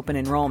missed open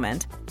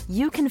enrollment,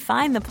 you can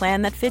find the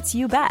plan that fits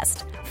you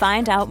best.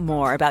 Find out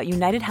more about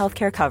United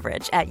Healthcare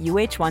coverage at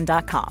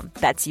uh1.com.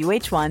 That's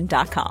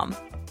uh1.com.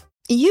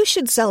 You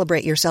should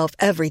celebrate yourself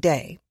every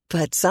day,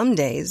 but some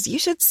days you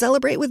should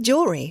celebrate with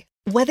jewelry.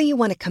 Whether you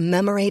want to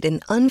commemorate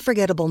an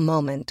unforgettable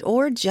moment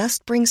or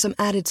just bring some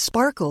added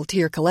sparkle to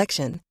your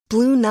collection,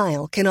 Blue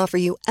Nile can offer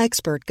you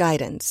expert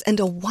guidance and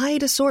a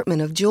wide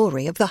assortment of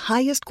jewelry of the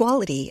highest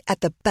quality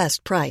at the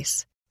best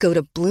price. Go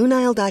to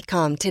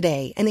BlueNile.com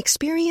today and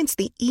experience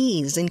the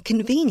ease and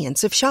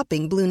convenience of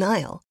shopping Blue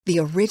Nile, the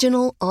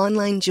original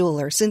online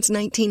jeweler since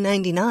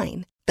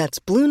 1999. That's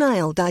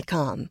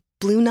BlueNile.com.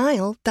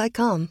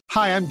 BlueNile.com.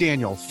 Hi, I'm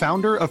Daniel,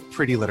 founder of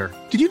Pretty Litter.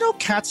 Did you know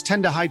cats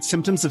tend to hide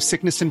symptoms of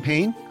sickness and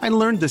pain? I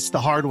learned this the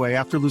hard way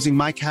after losing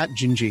my cat,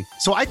 Gingy.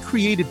 So I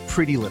created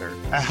Pretty Litter,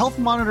 a health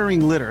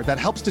monitoring litter that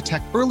helps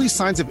detect early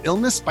signs of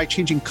illness by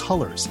changing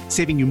colors,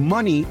 saving you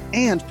money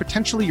and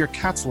potentially your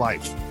cat's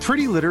life.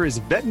 Pretty Litter is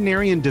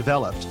veterinarian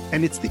developed,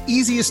 and it's the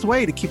easiest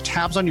way to keep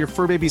tabs on your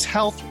fur baby's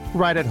health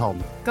right at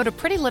home. Go to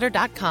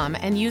prettylitter.com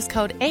and use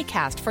code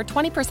ACAST for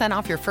 20%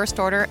 off your first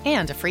order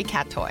and a free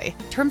cat toy.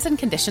 Terms and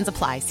conditions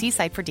apply. See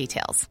site for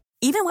details.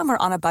 Even when we're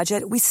on a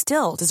budget, we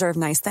still deserve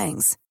nice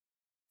things.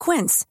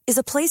 Quince is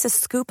a place to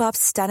scoop up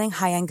stunning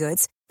high-end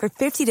goods for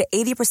 50 to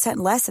 80%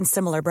 less than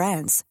similar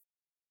brands.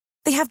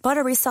 They have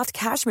buttery soft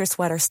cashmere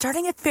sweaters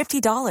starting at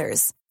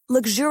 $50,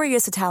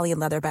 luxurious Italian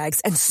leather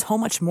bags, and so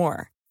much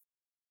more.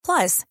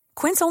 Plus,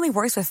 Quince only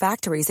works with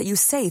factories that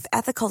use safe,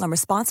 ethical, and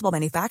responsible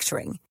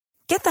manufacturing.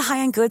 Get the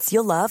high-end goods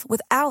you'll love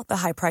without the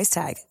high price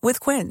tag with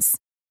Quince.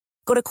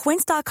 Go to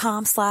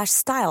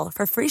quince.com/style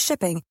for free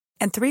shipping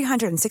and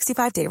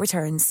 365-day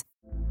returns.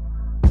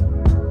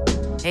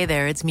 Hey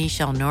there, it's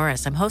Michelle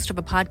Norris. I'm host of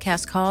a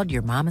podcast called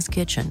Your Mama's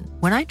Kitchen.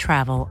 When I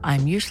travel,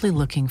 I'm usually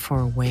looking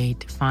for a way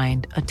to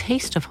find a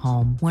taste of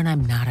home when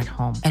I'm not at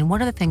home. And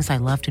one of the things I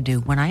love to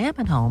do when I am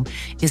at home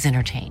is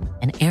entertain.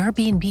 And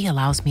Airbnb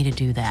allows me to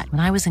do that.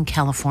 When I was in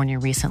California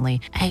recently,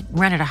 I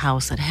rented a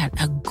house that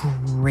had a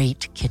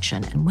great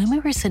kitchen. And when we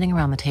were sitting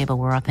around the table,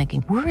 we were all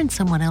thinking, we're in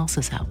someone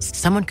else's house.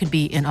 Someone could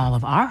be in all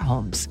of our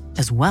homes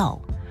as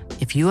well.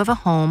 If you have a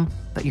home,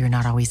 but you're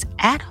not always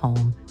at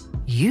home,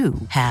 you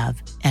have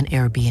an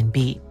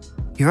Airbnb.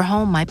 Your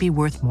home might be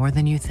worth more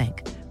than you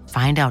think.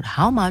 Find out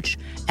how much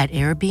at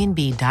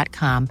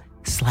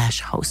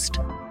airbnb.com/host.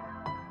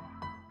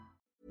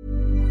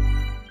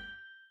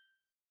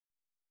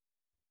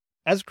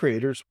 As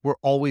creators, we're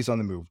always on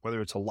the move.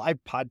 Whether it's a live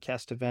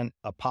podcast event,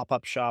 a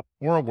pop-up shop,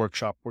 or a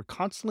workshop, we're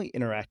constantly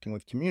interacting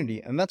with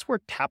community, and that's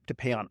where Tap to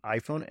Pay on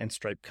iPhone and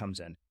Stripe comes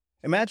in.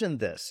 Imagine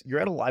this. You're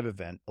at a live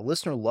event, a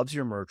listener loves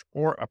your merch,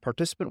 or a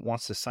participant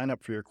wants to sign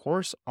up for your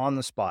course on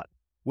the spot.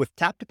 With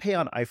Tap to Pay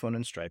on iPhone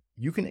and Stripe,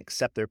 you can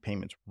accept their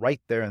payments right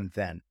there and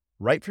then,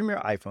 right from your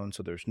iPhone,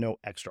 so there's no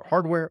extra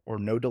hardware or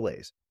no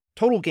delays.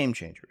 Total game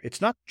changer.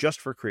 It's not just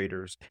for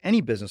creators.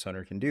 Any business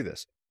owner can do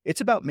this.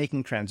 It's about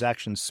making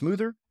transactions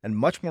smoother and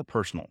much more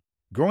personal,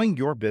 growing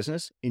your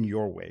business in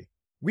your way.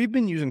 We've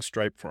been using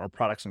Stripe for our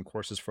products and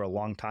courses for a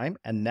long time,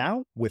 and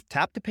now with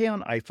Tap to Pay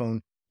on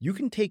iPhone, you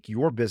can take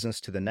your business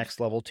to the next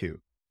level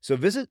too. So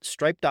visit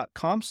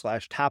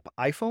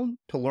stripe.com/tapiphone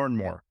to learn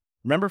more.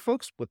 Remember,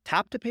 folks, with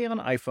Tap to Pay on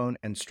iPhone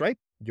and Stripe,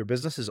 your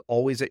business is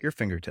always at your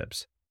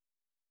fingertips.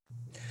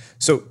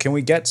 So can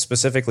we get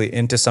specifically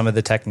into some of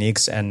the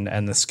techniques and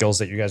the skills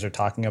that you guys are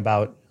talking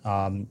about,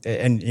 and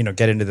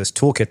get into this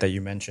toolkit that you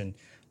mentioned?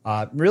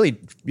 Really,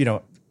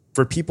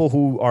 for people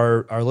who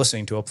are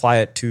listening, to apply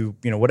it to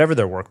whatever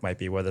their work might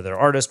be, whether they're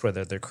artists,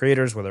 whether they're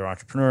creators, whether they're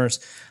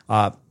entrepreneurs.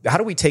 How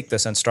do we take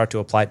this and start to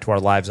apply it to our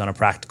lives on a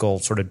practical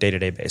sort of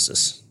day-to-day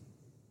basis?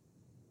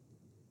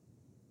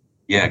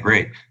 Yeah,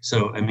 great.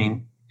 So,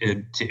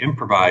 to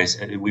improvise,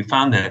 we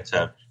found that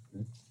to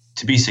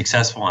be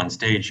successful on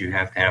stage, you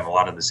have to have a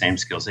lot of the same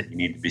skills that you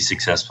need to be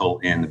successful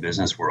in the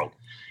business world.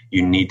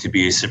 You need to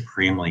be a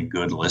supremely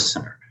good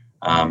listener.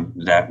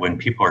 That when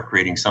people are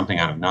creating something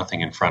out of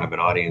nothing in front of an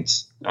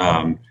audience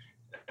and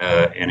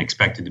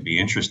expect it to be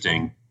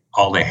interesting,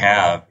 all they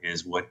have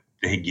is what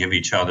they give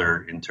each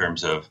other in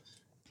terms of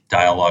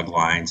dialogue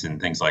lines and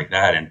things like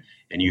that. And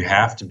you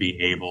have to be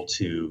able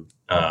to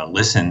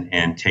listen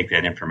and take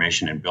that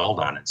information and build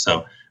on it.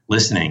 So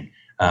listening,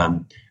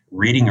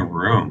 reading a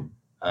room,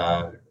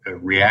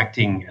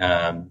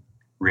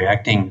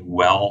 reacting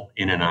well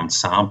in an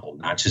ensemble,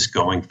 not just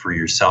going for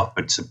yourself,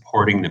 but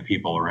supporting the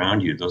people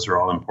around you. Those are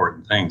all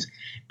important things.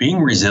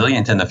 Being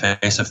resilient in the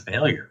face of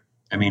failure.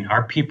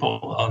 Our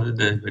people,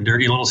 the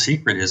dirty little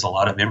secret is a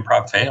lot of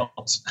improv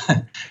fails.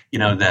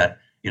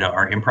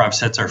 Our improv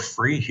sets are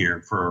free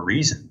here for a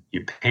reason.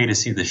 You pay to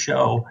see the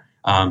show,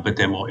 but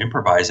then we'll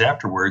improvise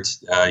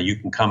afterwards. You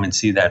can come and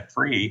see that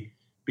free,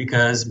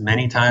 because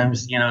many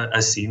times,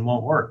 a scene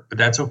won't work, but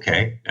that's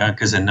okay,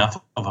 because enough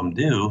of them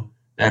do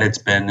that it's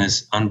been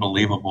this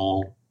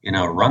unbelievable,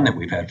 run that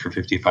we've had for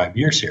 55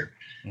 years here.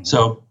 Mm-hmm.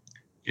 So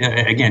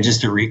again,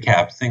 just to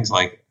recap, things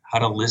like how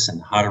to listen,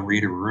 how to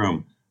read a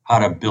room, how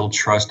to build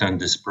trust on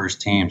dispersed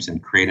teams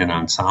and create an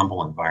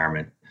ensemble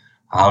environment,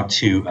 how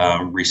to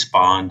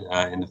respond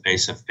in the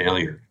face of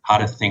failure, how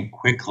to think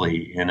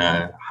quickly in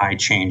a high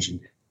change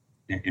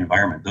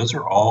environment. Those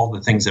are all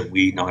the things that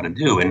we know how to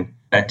do, and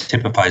that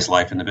typifies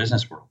life in the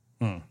business world.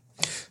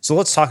 So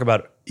let's talk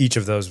about each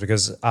of those,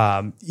 because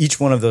each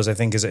one of those, I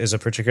think, is a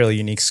particularly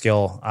unique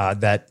skill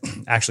that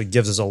actually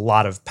gives us a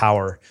lot of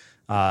power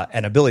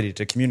and ability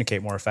to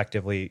communicate more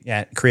effectively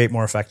and create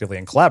more effectively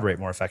and collaborate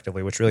more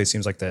effectively, which really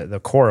seems like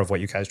the core of what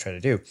you guys try to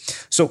do.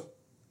 So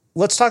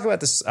let's talk about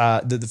this,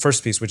 the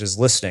first piece, which is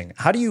listening.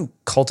 How do you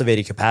cultivate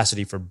a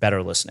capacity for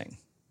better listening?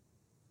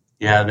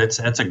 Yeah,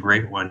 that's a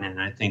great one.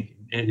 And I think,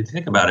 if you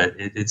think about it,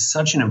 it's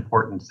such an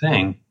important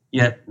thing,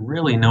 yet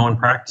really no one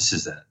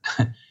practices that.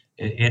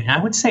 And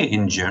I would say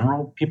in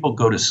general, people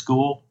go to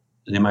school,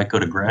 they might go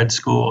to grad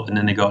school, and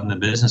then they go out in the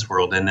business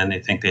world, and then they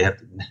think they have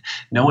to.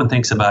 No one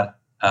thinks about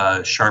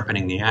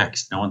sharpening the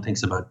axe. No one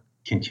thinks about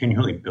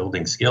continually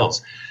building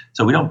skills.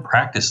 So we don't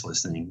practice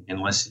listening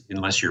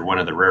unless you're one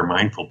of the rare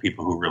mindful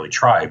people who really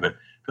try. But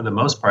for the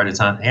most part, it's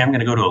on, hey, I'm going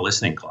to go to a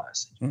listening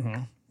class.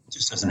 Mm-hmm. It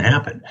just doesn't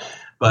happen.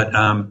 But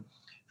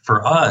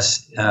for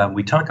us,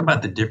 we talk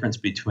about the difference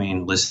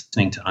between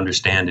listening to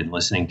understand and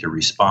listening to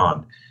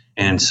respond.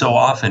 And so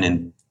often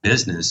in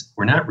business,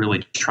 we're not really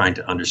trying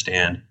to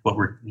understand what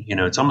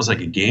it's almost like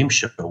a game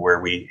show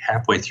where we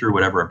halfway through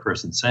whatever a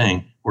person's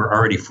saying, we're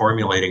already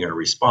formulating our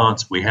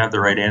response. We have the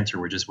right answer.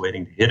 We're just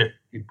waiting to hit it.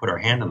 We put our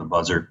hand on the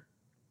buzzer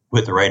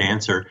with the right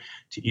answer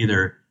to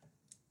either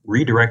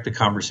redirect the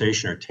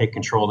conversation or take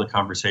control of the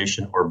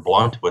conversation or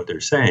blunt what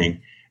they're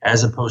saying,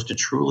 as opposed to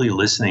truly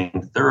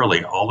listening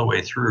thoroughly all the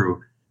way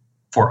through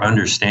for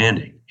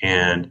understanding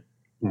and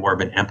more of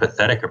an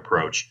empathetic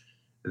approach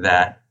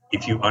that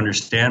if you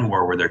understand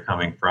more where they're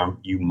coming from,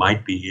 you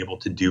might be able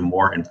to do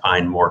more and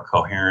find more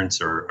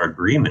coherence or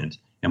agreement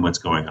in what's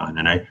going on.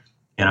 And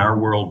in our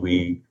world,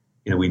 we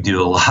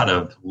do a lot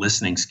of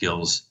listening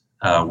skills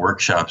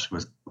workshops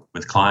with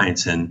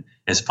clients, and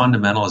as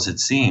fundamental as it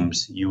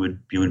seems, you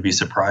would be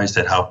surprised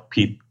at how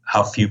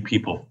few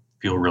people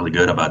feel really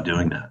good about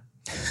doing that.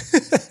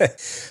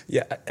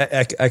 Yeah,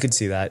 I could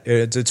see that.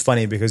 It's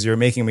funny because you're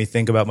making me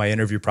think about my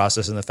interview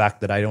process and the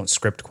fact that I don't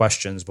script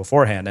questions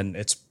beforehand. And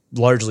it's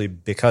largely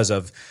because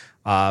of,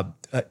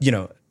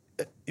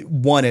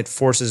 one, it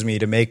forces me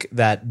to make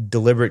that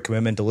deliberate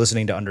commitment to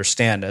listening to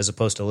understand as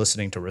opposed to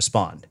listening to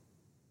respond.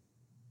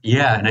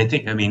 Yeah. And I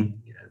think,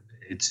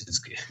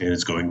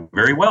 it's going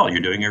very well.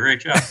 You're doing a great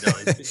job. No,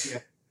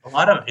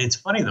 it's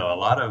funny though. A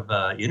lot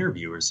of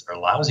interviewers are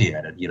lousy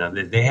at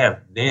it.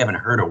 They haven't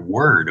heard a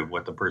word of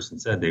what the person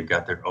said. They've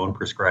got their own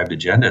prescribed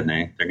agenda, and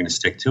they're going to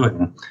stick to it.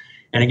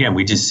 And again,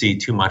 we just see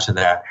too much of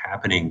that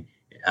happening.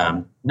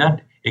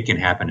 It can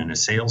happen in a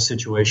sales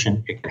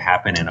situation. It can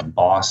happen in a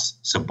boss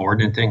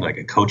subordinate thing, like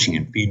a coaching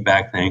and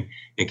feedback thing.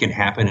 It can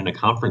happen in a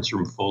conference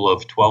room full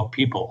of 12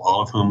 people,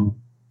 all of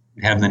whom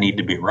have the need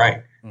to be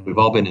right. Mm-hmm. We've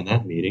all been in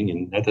that meeting,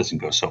 and that doesn't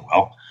go so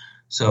well.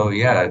 So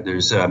yeah,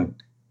 there's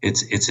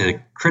it's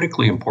a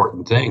critically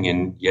important thing,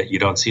 and yet you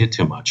don't see it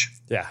too much.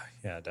 Yeah,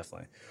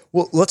 definitely.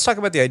 Well, let's talk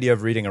about the idea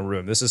of reading a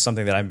room. This is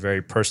something that I'm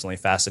very personally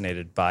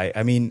fascinated by.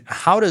 I mean,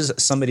 how does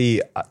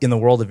somebody in the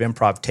world of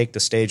improv take the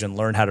stage and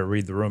learn how to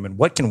read the room, and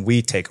what can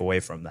we take away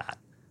from that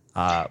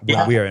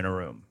when we are in a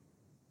room?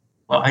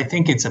 Well, I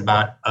think it's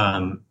about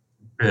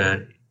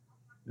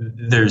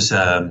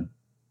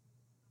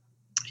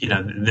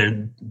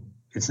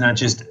it's not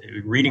just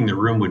reading the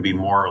room. Would be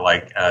more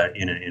like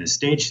in a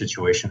stage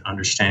situation,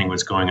 understanding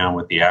what's going on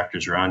with the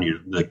actors around you,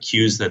 the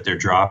cues that they're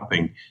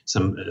dropping,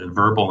 some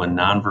verbal and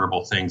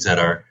nonverbal things that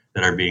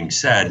are being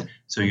said,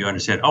 so you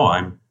understand. Oh,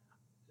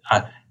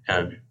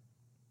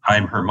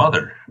 I'm her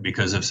mother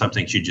because of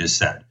something she just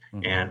said,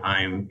 mm-hmm. and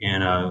I'm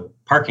in a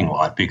parking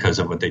lot because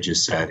of what they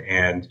just said.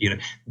 And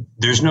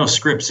there's no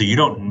script, so you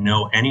don't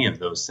know any of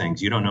those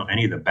things. You don't know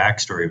any of the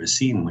backstory of a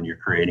scene when you're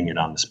creating it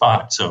on the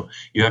spot. So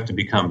you have to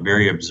become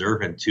very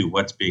observant to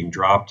what's being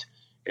dropped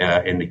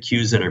and the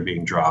cues that are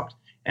being dropped.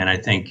 And I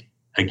think,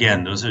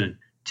 again, those are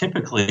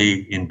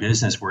typically in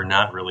business, we're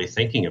not really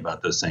thinking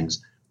about those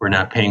things. We're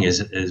not paying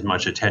as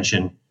much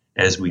attention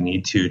as we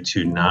need to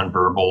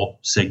nonverbal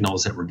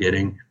signals that we're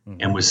getting.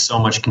 Mm-hmm. And with so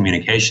much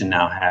communication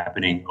now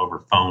happening over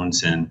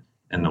phones and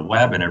the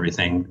web and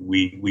everything,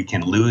 we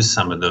can lose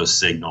some of those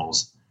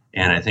signals.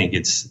 And I think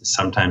it's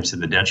sometimes to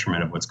the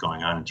detriment of what's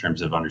going on in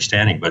terms of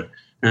understanding. But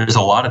there's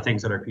a lot of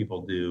things that our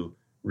people do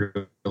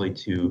really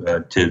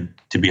to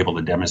be able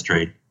to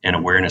demonstrate an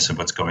awareness of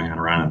what's going on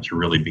around them, to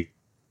really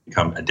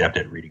become adept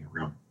at reading a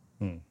room.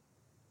 Hmm.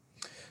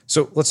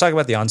 So let's talk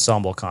about the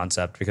ensemble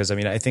concept, because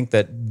I think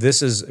that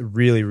this is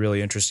really,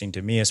 really interesting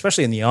to me,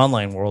 especially in the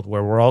online world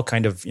where we're all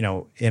kind of,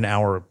 in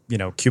our,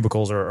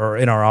 cubicles or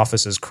in our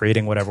offices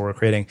creating whatever we're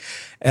creating.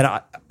 And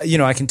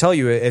I can tell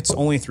you it's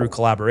only through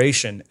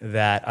collaboration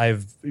that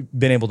I've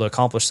been able to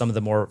accomplish some of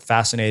the more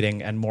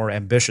fascinating and more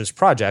ambitious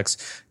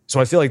projects. So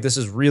I feel like this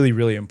is really,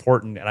 really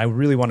important. And I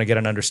really want to get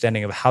an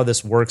understanding of how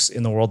this works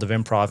in the world of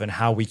improv and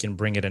how we can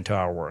bring it into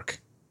our work.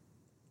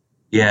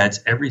 Yeah, it's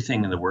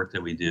everything in the work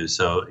that we do.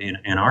 So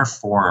in our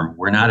form,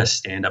 we're not a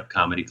stand-up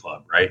comedy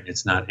club, right?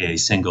 It's not a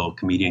single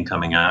comedian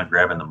coming out,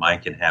 grabbing the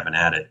mic and having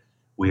at it.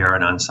 We are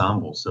an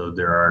ensemble. So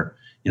there are,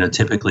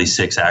 typically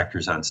 6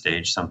 actors on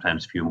stage,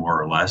 sometimes few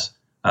more or less.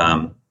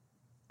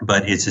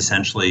 But it's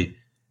essentially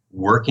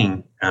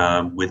working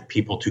with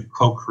people to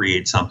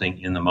co-create something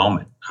in the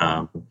moment.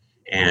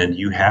 And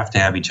you have to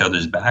have each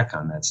other's back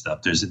on that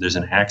stuff. There's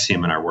an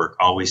axiom in our work: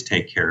 always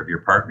take care of your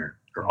partner,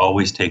 or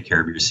always take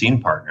care of your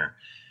scene partner.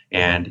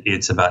 And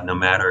it's about, no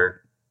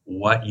matter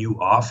what you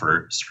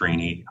offer,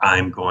 Srini,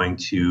 I'm going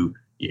to,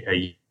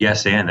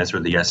 yes and, that's where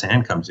the yes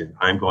and comes in.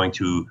 I'm going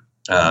to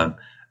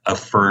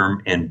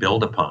affirm and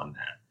build upon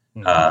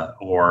that.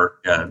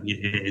 Mm-hmm.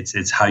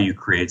 It's how you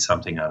create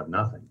something out of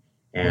nothing.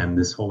 And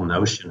this whole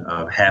notion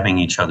of having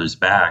each other's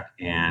back,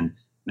 and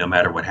no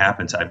matter what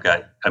happens,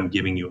 I'm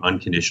giving you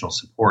unconditional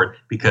support,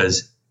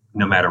 because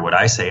no matter what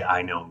I say,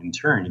 I know in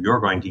turn you're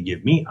going to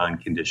give me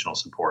unconditional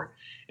support,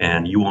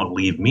 and you won't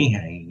leave me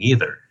hanging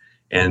either.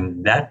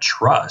 And that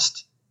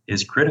trust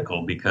is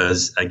critical,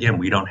 because, again,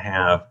 we don't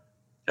have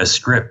a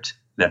script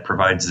that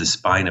provides the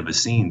spine of a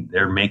scene.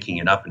 They're making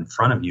it up in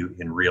front of you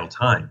in real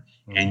time.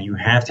 Mm-hmm. And you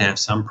have to have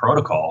some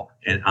protocol,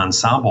 and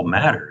ensemble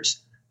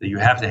matters, that you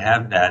have to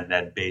have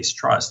that base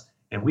trust.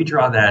 And we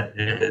draw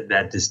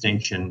that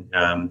distinction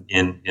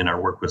in our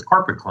work with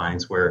corporate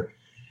clients, where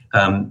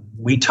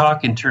we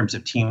talk in terms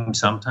of team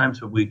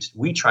sometimes, but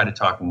we try to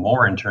talk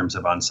more in terms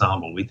of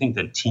ensemble. We think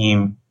that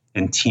team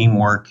and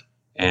teamwork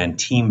and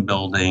team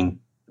building,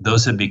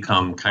 those have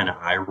become kind of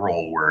eye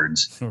roll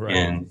words right.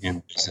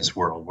 in business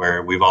world,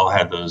 where we've all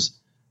had those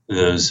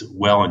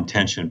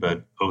well-intentioned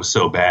but oh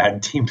so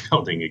bad team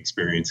building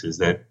experiences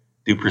that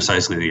do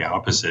precisely the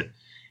opposite.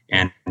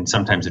 And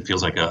sometimes it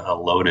feels like a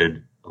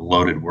loaded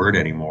loaded word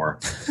anymore.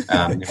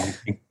 And I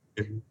think,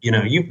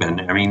 you've been.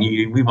 I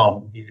mean, we've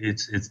all.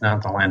 It's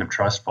not the land of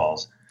trust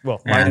falls.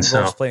 Well, mine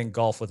involves playing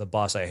golf with a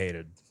boss I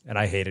hated, and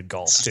I hated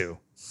golf too.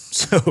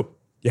 So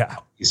yeah.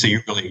 So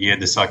you had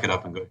to suck it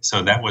up and go.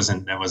 So that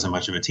wasn't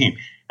much of a team.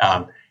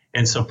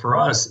 And so for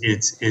us,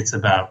 it's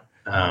about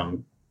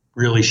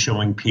really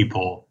showing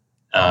people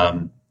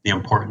the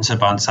importance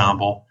of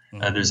ensemble.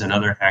 There's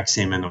another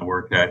axiom in the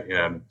work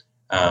that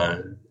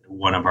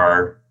one of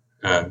our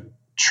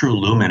true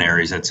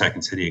luminaries at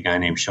Second City, a guy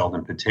named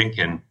Sheldon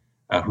Patinkin,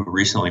 who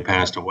recently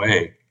passed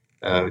away,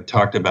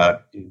 talked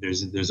about.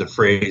 There's a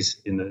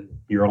phrase in the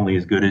 "You're only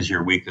as good as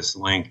your weakest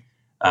link."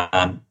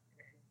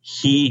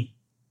 He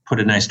put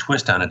a nice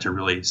twist on it to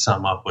really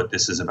sum up what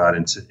this is about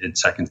in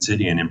Second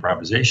City and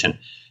improvisation.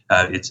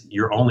 It's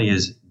you're only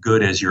as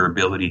good as your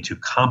ability to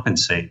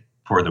compensate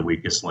for the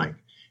weakest link,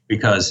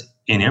 because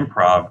in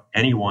improv,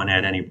 anyone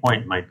at any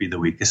point might be the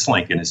weakest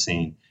link in a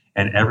scene,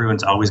 and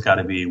everyone's always got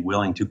to be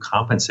willing to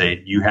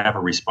compensate. You have a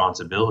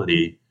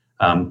responsibility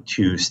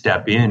to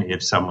step in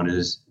if someone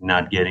is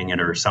not getting it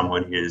or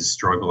someone is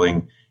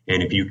struggling,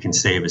 and if you can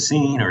save a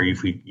scene or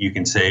if you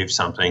can save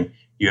something,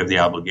 you have the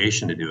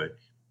obligation to do it.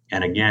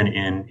 And again,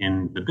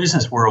 in the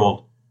business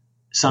world,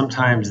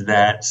 sometimes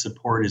that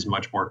support is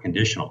much more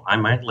conditional. I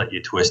might let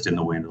you twist in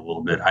the wind a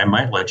little bit. I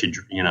might let you,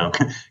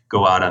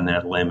 go out on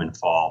that limb and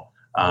fall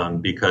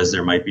because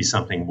there might be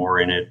something more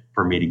in it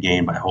for me to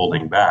gain by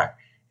holding back.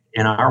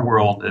 In our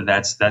world,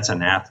 that's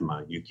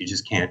anathema. You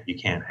just can't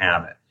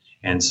have it.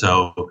 And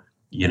so,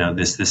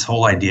 this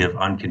whole idea of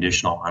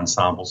unconditional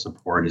ensemble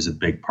support is a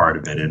big part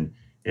of it, and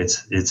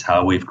it's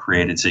how we've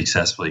created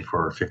successfully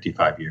for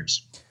 55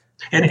 years.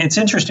 And it's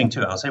interesting,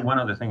 too. I'll say one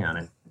other thing on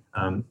it.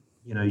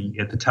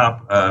 At the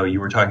top, you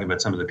were talking about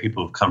some of the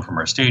people who've come from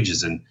our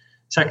stages. And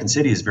Second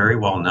City is very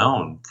well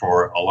known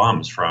for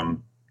alums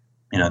from,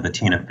 the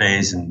Tina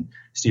Feys and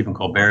Stephen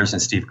Colbert's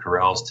and Steve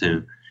Carell's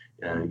to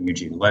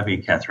Eugene Levy,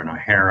 Catherine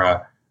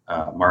O'Hara,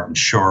 Martin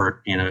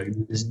Short.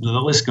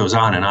 The list goes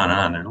on and on and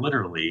on. There are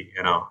literally,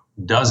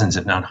 dozens,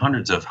 if not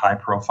hundreds, of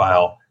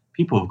high-profile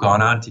people who've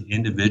gone on to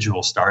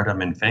individual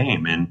stardom and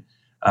fame. And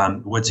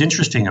what's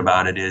interesting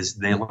about it is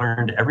they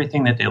learned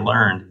everything that they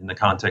learned in the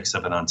context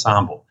of an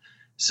ensemble.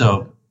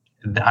 So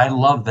I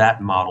love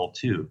that model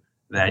too,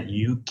 that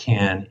you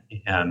can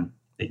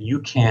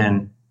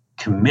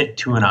commit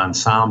to an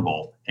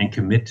ensemble and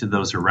commit to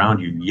those around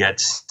you, yet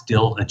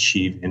still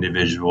achieve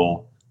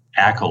individual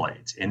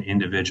accolades and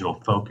individual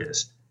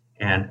focus.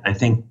 And I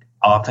think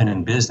often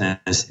in business,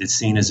 it's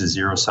seen as a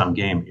zero-sum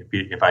game.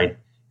 If I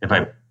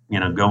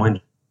go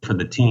in for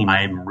the team,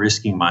 I'm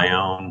risking my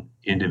own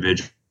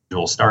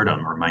individual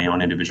stardom or my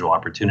own individual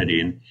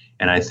opportunity.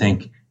 And I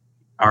think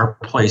our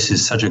place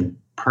is such a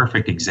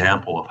perfect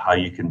example of how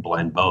you can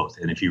blend both.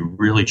 And if you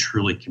really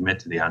truly commit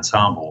to the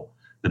ensemble,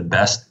 the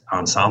best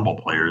ensemble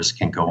players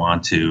can go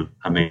on to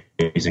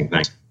amazing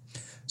things.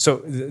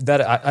 So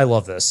I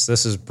love this.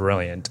 This is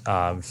brilliant.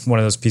 One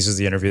of those pieces of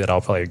the interview that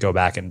I'll probably go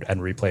back and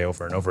replay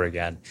over and over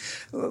again.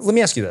 Let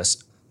me ask you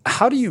this.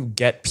 How do you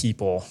get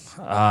people,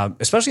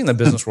 especially in the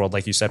business world,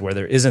 like you said, where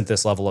there isn't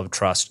this level of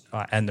trust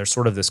and there's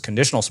sort of this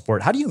conditional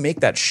support? How do you make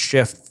that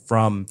shift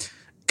from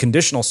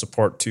conditional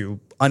support to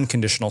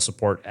unconditional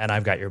support and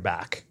I've got your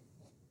back?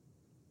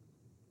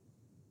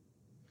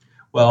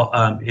 Well,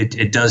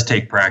 it does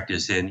take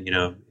practice. And,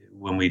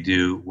 when we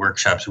do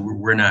workshops,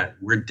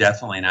 we're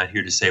definitely not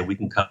here to say we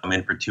can come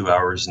in for 2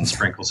 hours and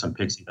sprinkle some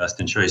pixie dust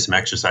and show you some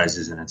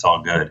exercises and it's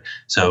all good.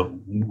 So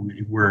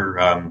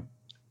we're,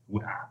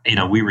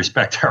 we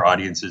respect our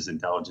audience's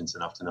intelligence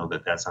enough to know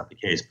that that's not the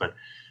case. But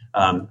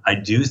I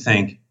do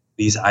think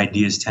these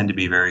ideas tend to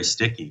be very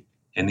sticky.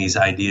 And these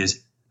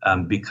ideas,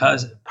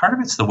 because part of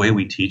it's the way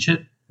we teach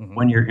it. Mm-hmm.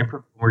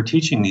 When we're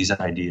teaching these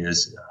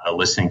ideas, a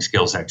listening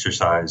skills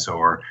exercise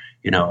or,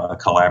 a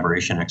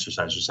collaboration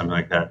exercise or something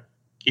like that,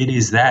 it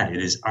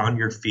is on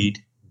your feet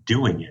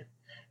doing it.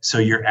 So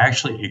you're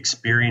actually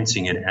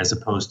experiencing it as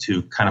opposed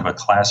to kind of a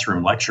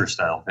classroom lecture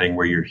style thing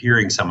where you're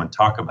hearing someone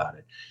talk about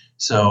it.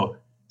 So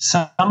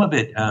some of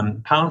it,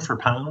 pound for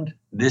pound,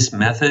 this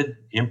method,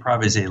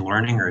 improv is a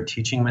learning or a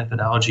teaching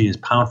methodology, is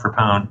pound for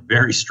pound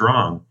very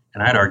strong.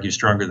 And I'd argue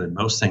stronger than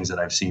most things that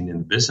I've seen in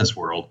the business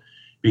world,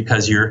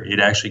 because it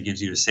actually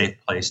gives you a safe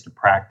place to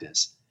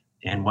practice.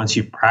 And once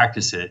you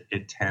practice it,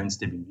 it tends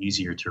to be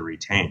easier to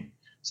retain.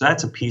 So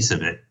that's a piece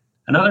of it.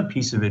 Another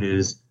piece of it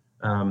is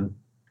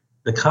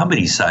the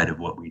comedy side of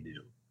what we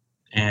do.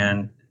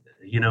 And,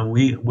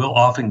 we'll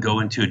often go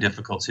into a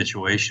difficult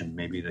situation.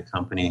 Maybe the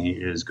company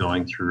is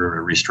going through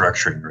a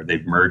restructuring, or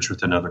they've merged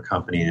with another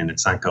company and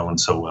it's not going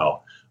so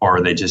well,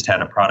 or they just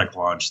had a product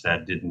launch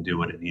that didn't do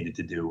what it needed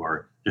to do,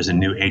 or there's a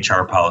new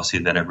HR policy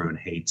that everyone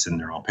hates and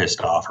they're all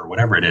pissed off, or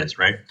whatever it is,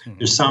 right? Mm-hmm.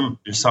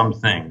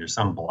 There's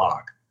some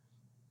block.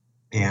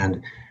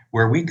 And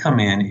where we come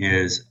in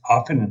is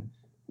often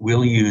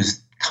we'll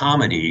use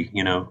comedy,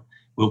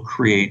 we'll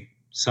create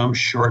some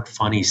short,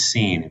 funny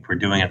scene. If we're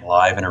doing it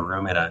live in a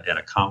room at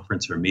a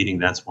conference or a meeting,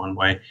 that's one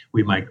way.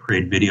 We might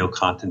create video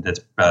content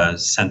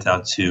that's sent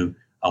out to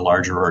a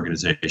larger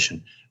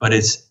organization. But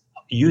it's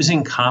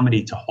using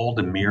comedy to hold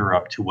a mirror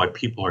up to what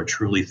people are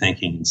truly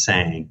thinking and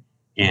saying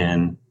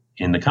in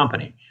the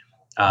company.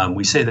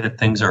 We say that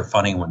things are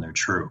funny when they're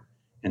true.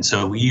 And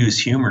so we use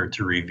humor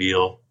to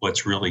reveal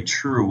what's really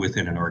true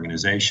within an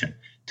organization,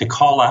 to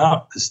call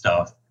out the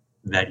stuff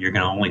that you're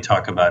going to only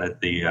talk about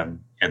at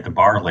the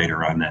bar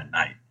later on that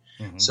night.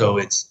 Mm-hmm. So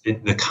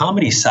the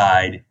comedy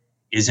side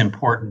is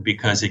important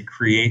because it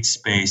creates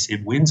space.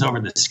 It wins over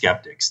the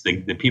skeptics,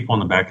 the people in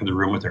the back of the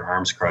room with their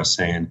arms crossed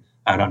saying,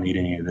 I don't need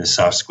any of this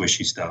soft,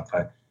 squishy stuff.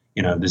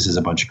 This is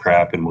a bunch of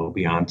crap and we'll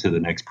be on to the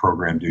next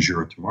program du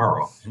jour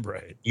tomorrow.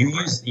 Right. You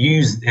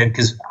use,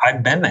 because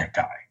I've been that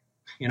guy,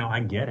 I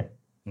get it.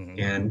 Mm-hmm.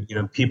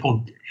 And,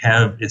 people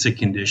it's a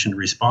conditioned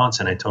response,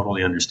 and I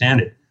totally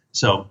understand it.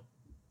 So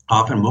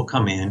often we'll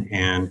come in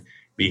and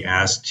be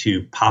asked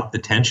to pop the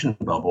tension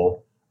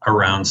bubble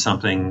around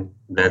something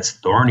that's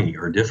thorny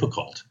or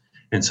difficult.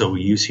 And so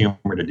we use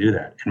humor to do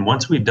that. And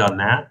once we've done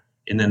that,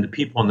 and then the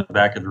people in the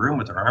back of the room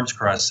with their arms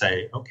crossed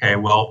say, okay,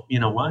 well, you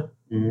know what?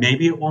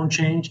 Maybe it won't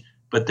change,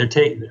 but they're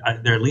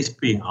at least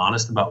being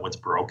honest about what's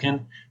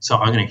broken. So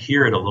I'm going to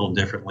hear it a little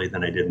differently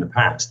than I did in the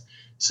past.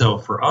 So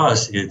for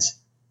us, it's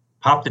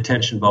pop the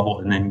tension bubble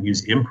and then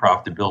use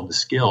improv to build the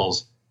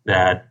skills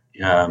that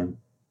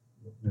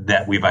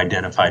we've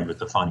identified with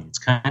the funny. It's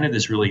kind of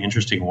this really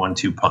interesting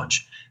 1-2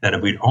 punch that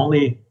if we'd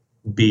only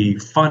be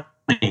funny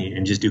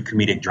and just do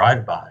comedic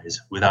drive-bys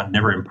without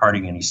never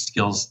imparting any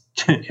skills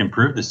to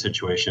improve the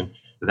situation,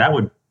 that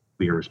would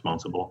be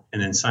irresponsible. And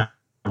then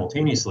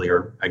simultaneously,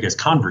 or I guess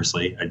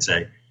conversely, I'd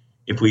say,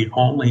 if we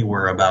only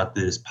were about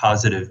this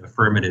positive,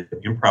 affirmative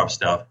improv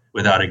stuff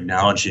without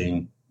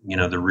acknowledging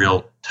the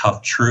real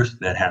tough truth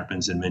that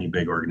happens in many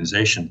big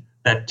organizations,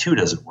 that too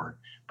doesn't work.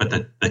 But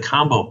the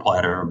combo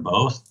platter of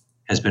both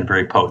has been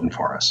very potent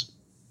for us.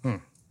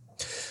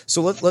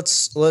 So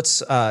let's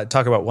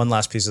talk about one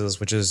last piece of this,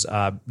 which is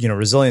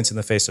resilience in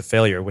the face of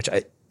failure, which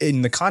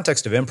in the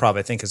context of improv,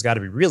 I think has got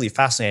to be really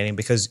fascinating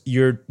because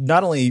you're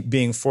not only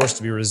being forced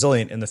to be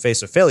resilient in the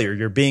face of failure,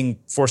 you're being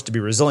forced to be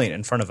resilient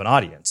in front of an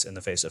audience in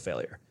the face of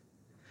failure.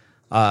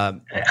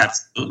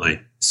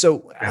 Absolutely.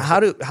 So how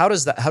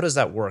does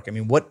that work? I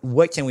mean,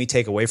 what can we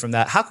take away from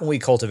that? How can we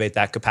cultivate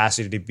that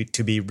capacity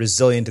to be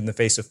resilient in the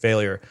face of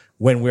failure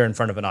when we're in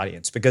front of an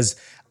audience? Because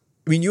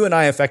you and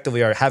I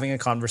effectively are having a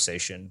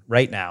conversation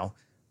right now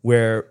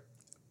where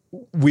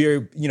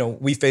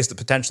we face the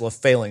potential of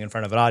failing in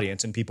front of an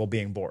audience and people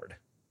being bored.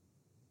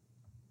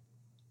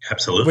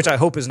 Absolutely. Which I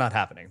hope is not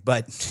happening,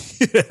 but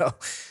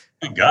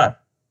Thank God.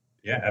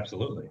 Yeah,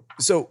 absolutely.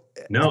 So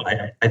no,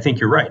 I think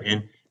you're right.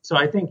 And so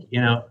I think,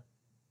 I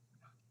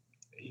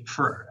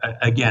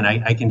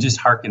can just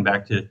harken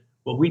back to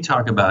what we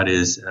talk about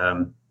is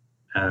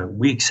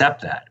we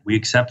accept that. We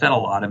accept that a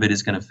lot of it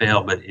is going to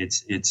fail, but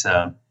it's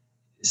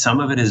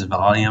some of it is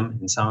volume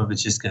and some of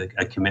it's just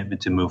a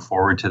commitment to move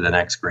forward to the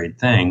next great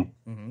thing.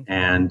 Mm-hmm.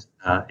 And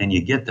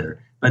you get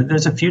there. But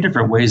there's a few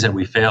different ways that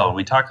we fail. And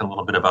we talk a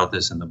little bit about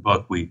this in the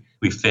book. We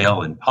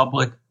fail in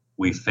public.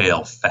 We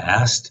fail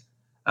fast.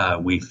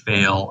 We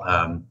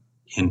fail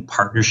in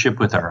partnership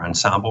with our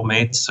ensemble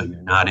mates. So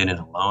you're not in it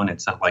alone.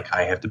 It's not like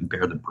I have to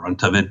bear the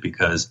brunt of it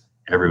because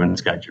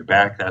everyone's got your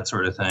back, that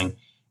sort of thing.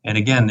 And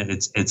again,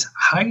 it's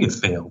how you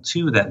fail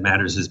too that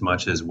matters as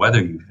much as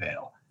whether you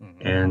fail.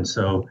 Mm-hmm. And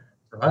so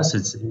for us,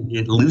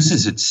 it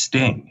loses its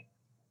sting.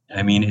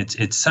 I mean,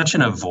 it's such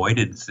an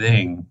avoided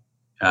thing.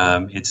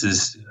 It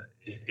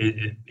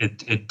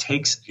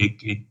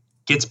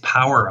gets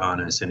power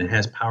on us, and it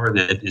has power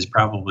that is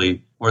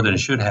probably more than it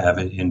should have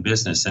in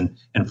business. And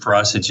for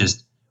us, it's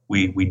just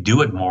we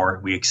do it more.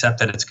 We accept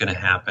that it's going to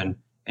happen,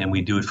 and we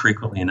do it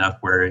frequently enough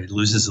where it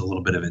loses a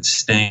little bit of its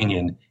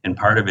sting. And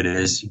part of it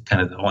is kind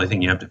of the only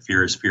thing you have to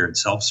fear is fear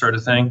itself, sort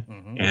of thing.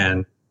 Mm-hmm.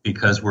 And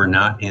because we're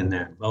not in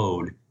that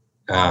mode,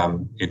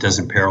 it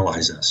doesn't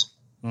paralyze us.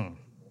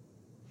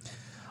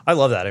 I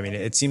love that. I mean,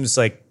 it seems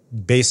like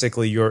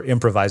basically you're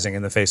improvising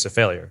in the face of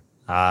failure.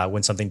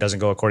 When something doesn't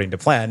go according to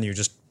plan, you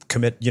just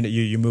commit.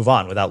 You move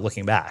on without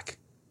looking back.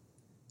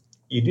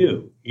 You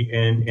do,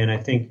 and I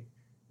think,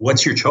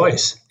 what's your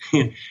choice?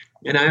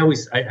 And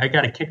I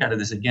got a kick out of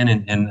this again,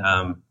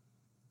 and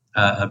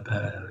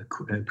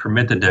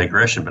permit the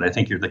digression, but I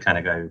think you're the kind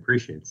of guy who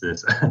appreciates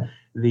this. Back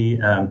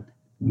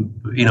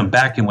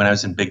when I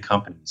was in big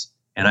companies.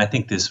 And I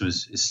think this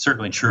is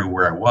certainly true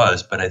where I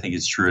was, but I think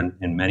it's true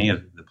in many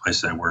of the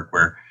places I work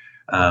where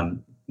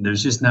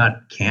there's just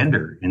not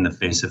candor in the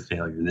face of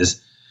failure.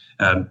 This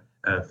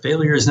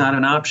failure is not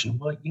an option.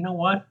 Well, you know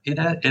what? It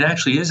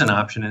actually is an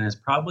option, and it's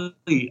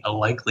probably a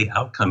likely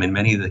outcome in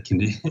many of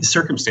the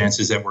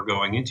circumstances that we're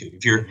going into.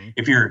 If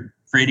you're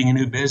creating a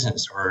new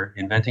business or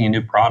inventing a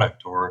new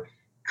product or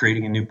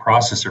creating a new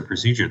process or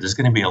procedure, there's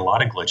going to be a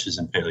lot of glitches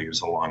and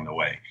failures along the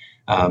way.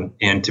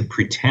 And to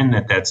pretend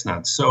that that's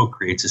not so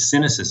creates a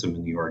cynicism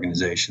in the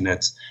organization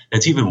that's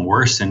even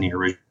worse than the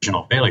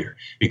original failure,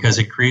 because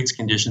it creates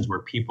conditions where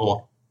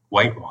people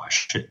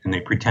whitewash it and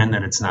they pretend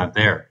that it's not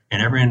there.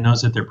 And everyone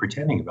knows that they're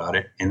pretending about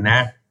it. And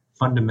that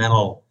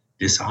fundamental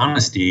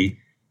dishonesty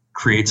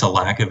creates a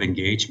lack of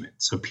engagement.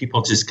 So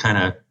people just kind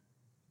of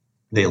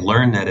they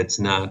learn that it's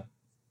not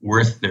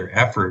worth their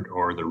effort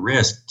or the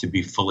risk to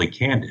be fully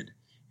candid.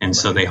 And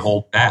so they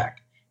hold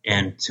back.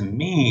 And to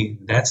me,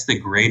 that's the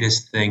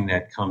greatest thing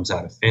that comes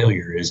out of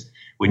failure is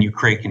when you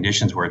create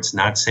conditions where it's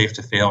not safe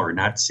to fail or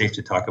not safe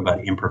to talk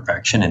about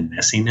imperfection and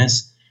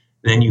messiness,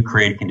 then you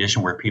create a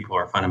condition where people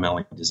are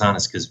fundamentally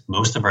dishonest because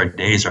most of our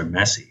days are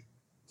messy.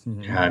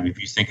 If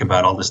you think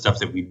about all the stuff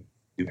that we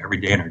do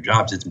every day in our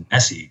jobs, it's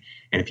messy.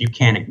 And if you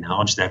can't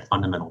acknowledge that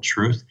fundamental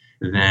truth,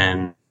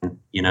 then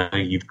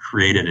you've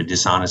created a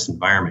dishonest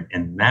environment.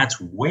 And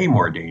that's way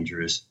more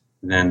dangerous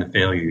than the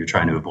failure you're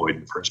trying to avoid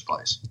in the first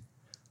place.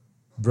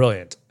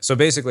 Brilliant. So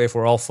basically, if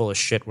we're all full of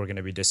shit, we're going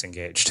to be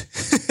disengaged.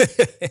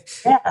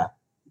 Yeah,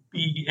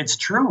 it's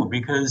true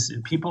because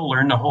people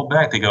learn to hold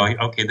back. They go,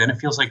 okay, then it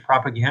feels like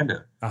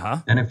propaganda.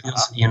 Then it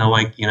feels,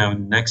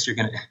 next you're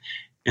going to,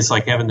 it's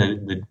like having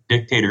the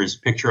dictator's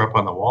picture up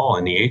on the wall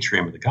in the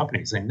atrium of the company.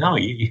 It's like, no,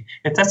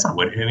 that's not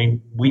what,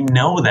 we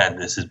know that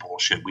this is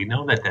bullshit. We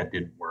know that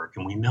didn't work.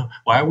 And we know,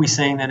 why are we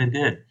saying that it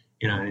did?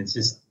 It's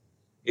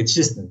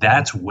just,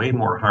 that's way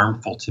more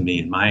harmful to me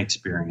in my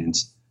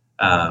experience,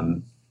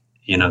 than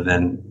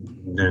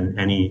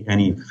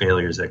any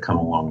failures that come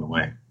along the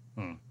way.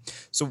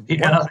 So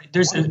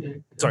there's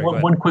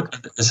one quick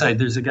aside.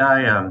 There's a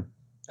guy,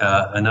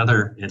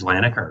 another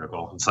Atlantic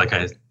article. It's like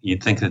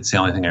you'd think that's the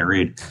only thing I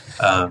read.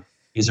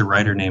 He's a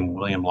writer named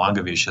William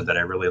Longovisha that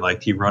I really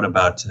liked. He wrote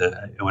about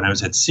when I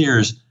was at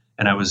Sears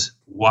and I was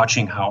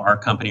watching how our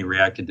company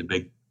reacted to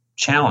big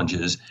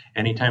challenges.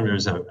 Anytime there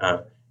was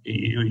it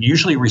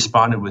usually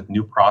responded with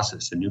new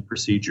process, a new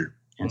procedure.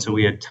 And so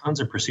we had tons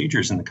of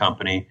procedures in the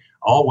company,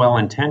 all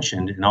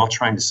well-intentioned and all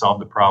trying to solve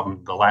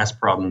the last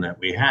problem that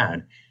we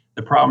had.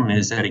 The problem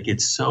is that it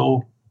gets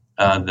so,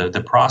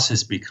 the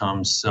process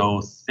becomes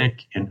so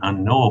thick and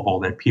unknowable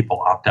that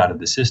people opt out of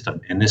the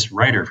system. And this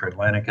writer for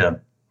Atlantica,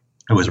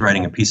 who was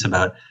writing a piece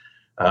about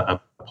a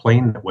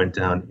plane that went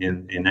down in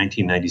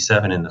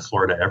 1997 in the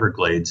Florida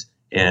Everglades,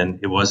 and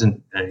it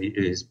wasn't,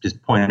 his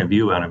point of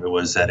view on it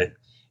was that it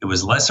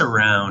was less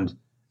around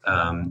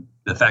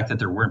the fact that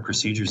there weren't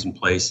procedures in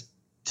place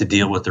to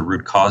deal with the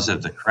root cause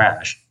of the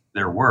crash.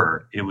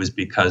 It was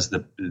because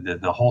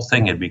the whole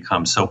thing had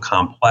become so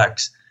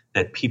complex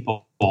that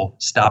people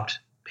stopped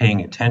paying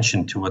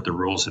attention to what the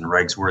rules and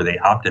regs were. They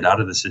opted out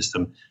of the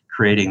system,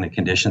 creating the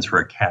conditions for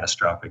a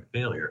catastrophic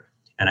failure.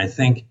 And I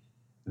think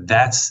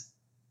that's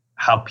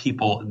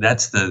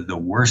the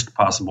worst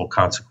possible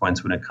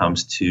consequence when it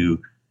comes to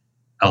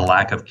a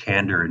lack of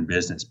candor in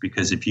business.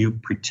 Because if you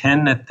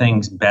pretend that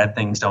bad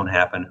things don't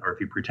happen, or if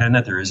you pretend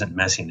that there isn't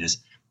messiness,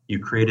 you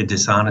create a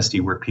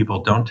dishonesty where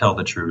people don't tell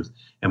the truth.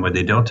 And when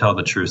they don't tell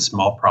the truth,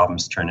 small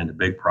problems turn into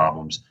big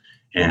problems.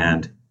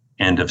 And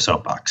end of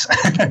soapbox.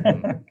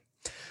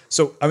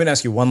 So I'm going to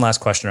ask you one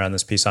last question around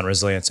this piece on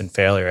resilience and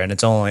failure. And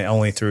it's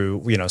only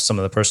through, some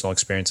of the personal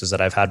experiences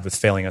that I've had with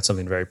failing at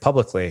something very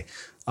publicly.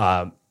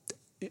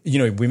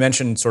 We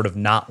mentioned sort of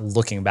not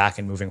looking back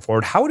and moving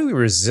forward. How do we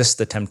resist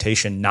the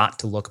temptation not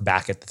to look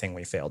back at the thing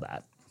we failed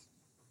at?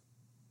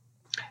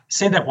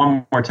 Say that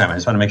one more time. I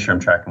just want to make sure I'm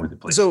tracking with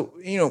it, please. So,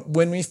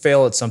 when we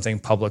fail at something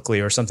publicly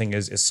or something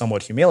is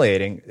somewhat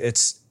humiliating,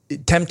 it's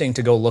tempting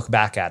to go look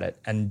back at it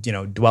and,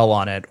 dwell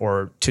on it,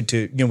 or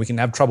to we can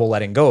have trouble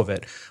letting go of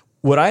it.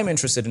 What I'm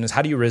interested in is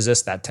how do you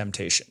resist that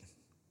temptation?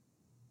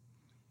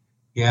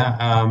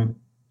 Yeah,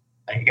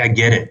 I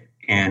get it.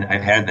 And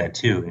I've had that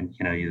too. And,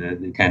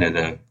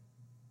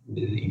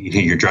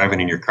 you're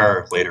driving in your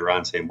car later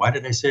on saying, why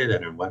did I say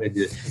that? And why did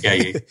you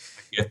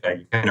get that.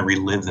 You kind of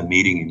relive the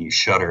meeting and you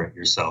shudder at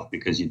yourself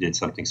because you did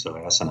something so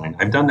asinine.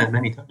 I've done that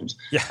many times.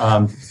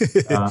 Yeah.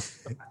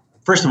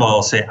 First of all,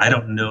 I'll say I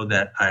don't know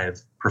that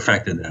I've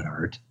perfected that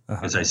art,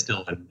 because I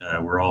still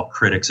we're all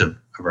critics of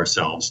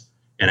ourselves,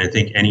 and I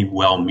think any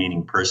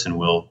well-meaning person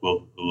will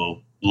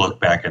look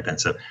back at that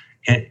stuff.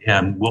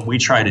 And what we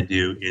try to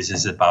do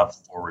is about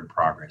forward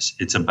progress.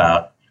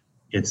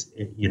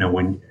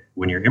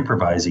 When you're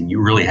improvising,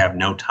 you really have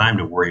no time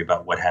to worry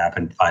about what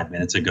happened 5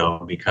 minutes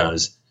ago,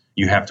 because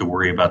you have to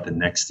worry about the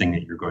next thing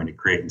that you're going to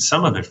create. And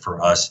some of it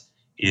for us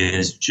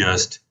is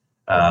just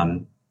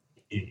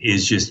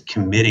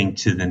committing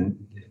to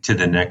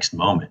the next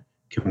moment,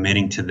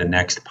 committing to the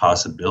next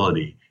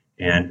possibility.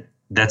 And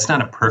that's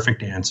not a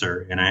perfect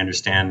answer. And I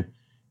understand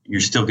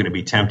you're still going to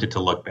be tempted to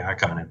look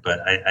back on it. But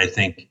I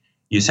think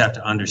you just have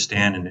to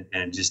understand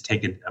and just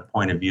take a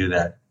point of view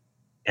that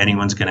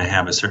anyone's going to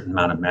have a certain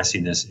amount of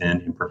messiness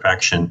and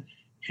imperfection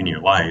in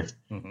your life.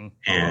 Mm-hmm.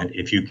 And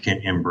if you can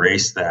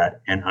embrace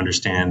that and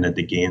understand that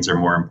the gains are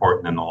more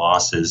important than the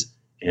losses,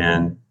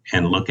 and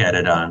look at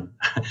it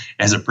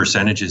as a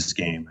percentages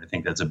game, I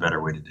think that's a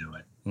better way to do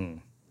it. Hmm.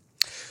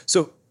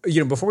 So,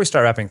 before we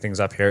start wrapping things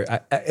up here,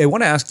 I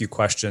want to ask you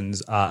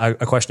questions. A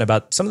question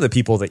about some of the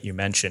people that you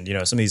mentioned.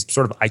 Some of these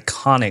sort of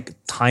iconic,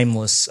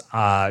 timeless,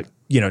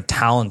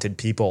 talented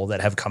people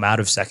that have come out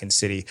of Second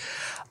City.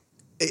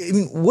 I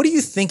mean, what do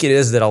you think it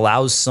is that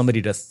allows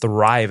somebody to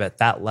thrive at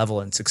that level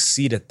and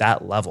succeed at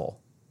that level?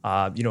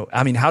 How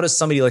does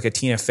somebody like a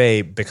Tina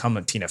Fey become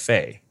a Tina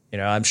Fey? You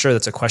know, I'm sure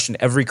that's a question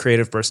every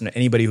creative person,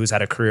 anybody who's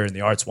had a career in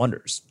the arts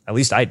wonders. At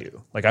least I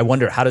do. Like, I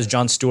wonder, how does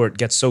Jon Stewart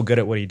get so good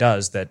at what he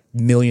does that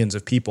millions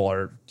of people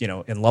are, you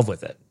know, in love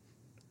with it?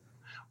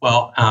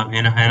 Well,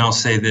 and I'll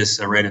say this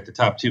right at the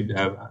top too.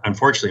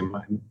 Unfortunately,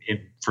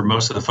 for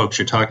most of the folks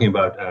you're talking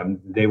about,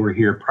 they were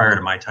here prior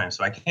to my time,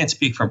 so I can't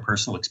speak from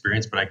personal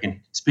experience, but I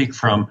can speak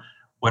from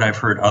what I've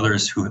heard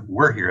others who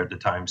were here at the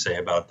time say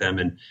about them.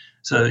 And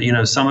so, you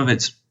know, some of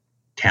it's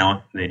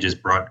talent. They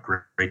just brought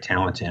great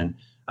talent in,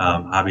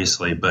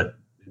 obviously, but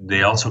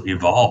they also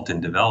evolved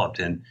and developed,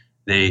 and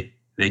they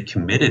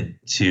committed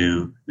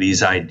to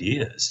these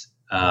ideas.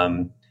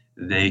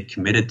 They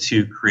committed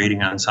to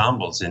creating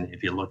ensembles, and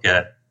if you look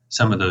at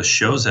some of those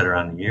shows that are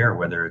on the air,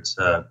 whether it's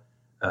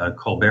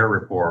Colbert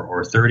Report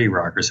or 30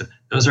 Rock,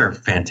 those are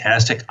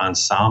fantastic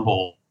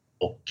ensemble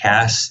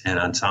casts and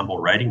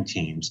ensemble writing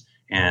teams.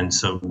 And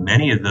so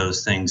many of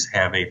those things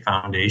have a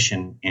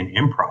foundation in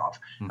improv,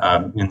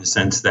 in the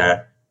sense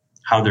that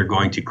how they're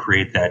going to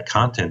create that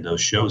content, those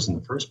shows in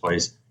the first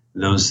place,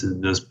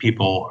 those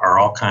people are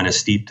all kind of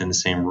steeped in the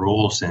same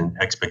rules and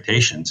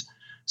expectations.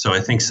 So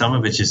I think some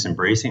of it's just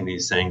embracing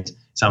these things.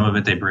 Some of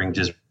it, they bring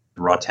just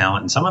raw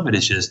talent, and some of it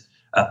is just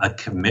a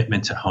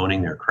commitment to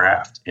honing their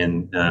craft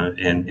and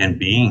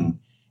being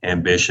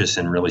ambitious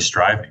and really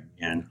striving.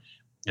 And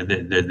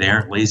they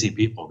aren't lazy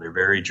people. They're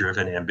very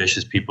driven,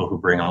 ambitious people who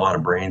bring a lot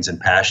of brains and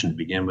passion to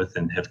begin with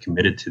and have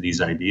committed to these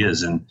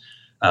ideas. And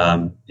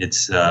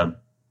it's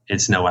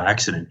no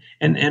accident.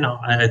 And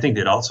I think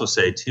they'd also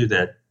say too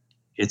that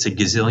it's a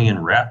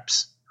gazillion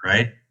reps,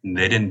 right?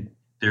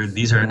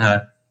 These are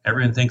not,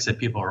 everyone thinks that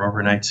people are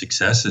overnight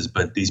successes,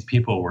 but these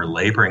people were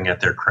laboring at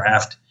their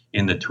craft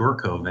in the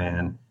Tourco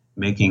van,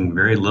 making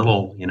very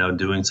little, you know,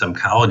 doing some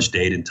college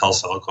date in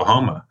Tulsa,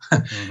 Oklahoma.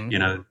 You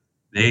know,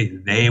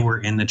 they were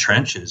in the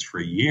trenches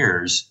for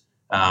years,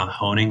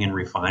 honing and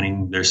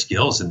refining their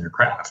skills and their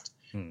craft.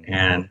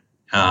 And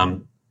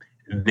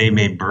they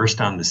may burst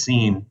on the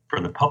scene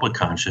for the public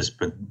conscious,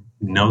 but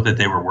know that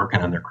they were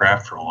working on their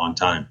craft for a long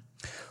time.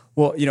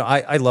 Well, you know,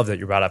 I love that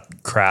you brought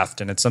up craft,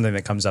 and it's something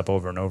that comes up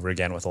over and over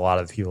again with a lot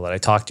of the people that I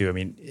talk to. I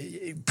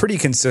mean, pretty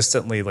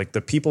consistently, like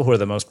the people who are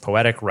the most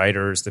poetic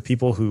writers, the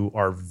people who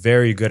are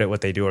very good at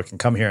what they do or can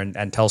come here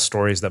and tell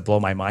stories that blow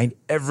my mind,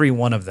 every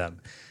one of them,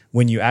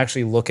 when you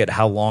actually look at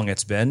how long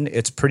it's been,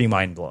 it's pretty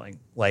mind-blowing.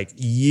 Like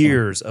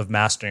years of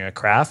mastering a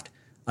craft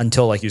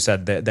until, like you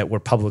said, that we're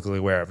publicly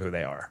aware of who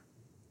they are.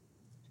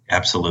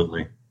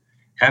 Absolutely.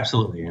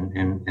 Absolutely.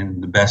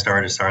 And the best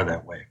artists are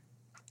that way.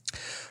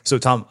 So,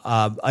 Tom,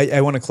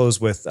 I want to close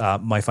with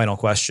my final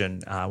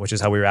question, which is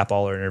how we wrap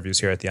all our interviews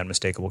here at the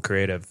Unmistakable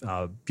Creative.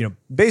 You know,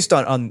 based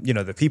on you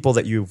know the people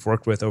that you've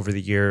worked with over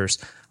the years,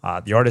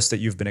 the artists that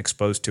you've been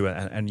exposed to,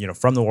 and you know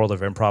from the world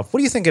of improv, what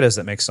do you think it is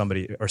that makes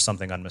somebody or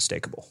something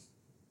unmistakable?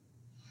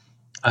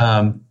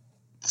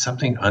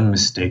 Something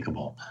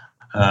unmistakable,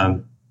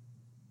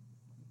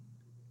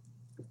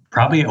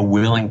 probably a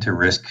willing to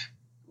risk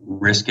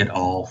it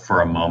all for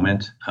a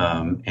moment,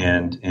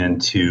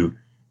 and to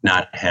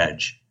not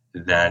hedge.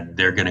 That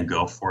they're going to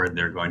go for it.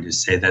 They're going to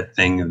say that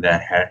thing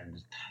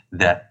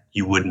that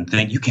you wouldn't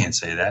think. You can't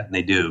say that, and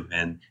they do,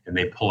 and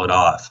they pull it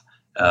off.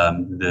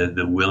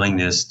 The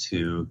willingness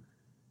to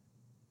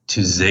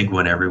zig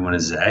when everyone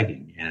is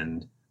zagging,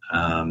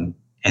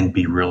 and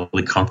be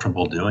really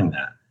comfortable doing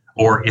that.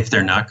 Or if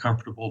they're not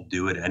comfortable,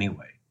 do it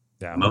anyway.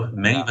 Yeah.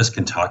 Many of us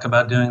can talk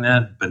about doing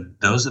that, but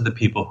those are the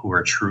people who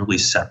are truly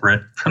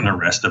separate from the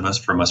rest of us,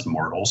 from us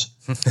mortals.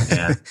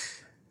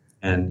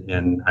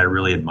 And I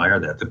really admire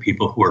that. The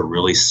people who are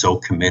really so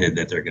committed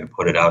that they're going to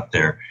put it out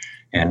there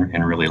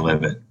and really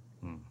live it.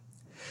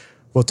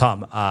 Well,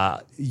 Tom,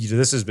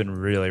 this has been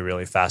really,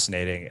 really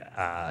fascinating.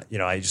 You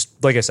know,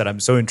 like I said, I'm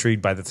so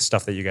intrigued by the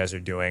stuff that you guys are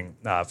doing.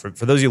 For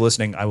those of you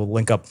listening, I will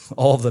link up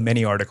all of the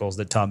many articles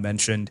that Tom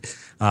mentioned,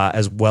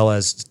 as well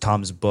as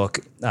Tom's book.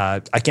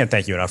 I can't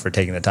thank you enough for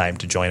taking the time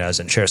to join us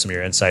and share some of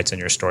your insights and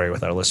your story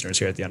with our listeners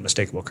here at the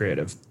Unmistakable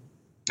Creative.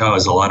 Oh, it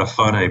was a lot of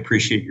fun. I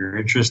appreciate your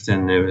interest,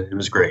 and it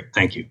was great.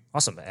 Thank you.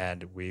 Awesome.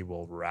 And we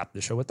will wrap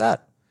the show with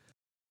that.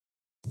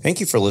 Thank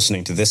you for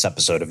listening to this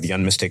episode of the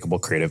Unmistakable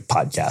Creative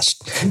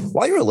Podcast.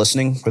 While you were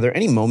listening, were there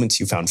any moments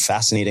you found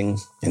fascinating,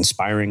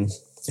 inspiring,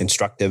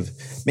 instructive,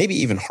 maybe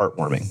even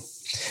heartwarming?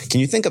 Can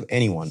you think of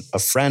anyone, a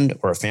friend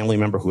or a family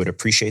member who would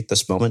appreciate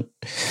this moment?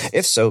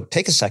 If so,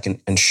 take a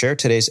second and share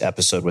today's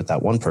episode with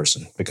that one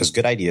person, because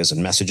good ideas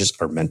and messages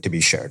are meant to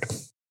be shared.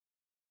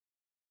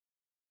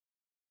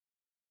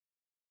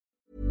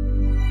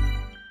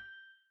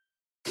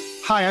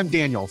 Hi, I'm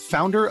Daniel,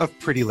 founder of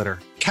Pretty Litter.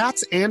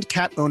 Cats and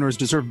cat owners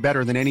deserve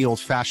better than any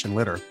old-fashioned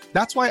litter.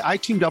 That's why I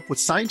teamed up with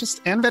scientists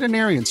and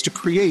veterinarians to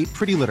create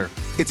Pretty Litter.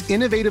 Its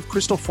innovative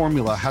crystal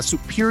formula has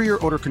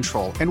superior odor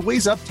control and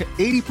weighs up to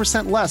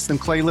 80% less than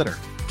clay litter.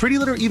 Pretty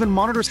Litter even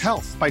monitors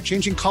health by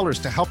changing colors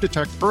to help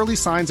detect early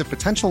signs of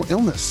potential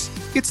illness.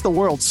 It's the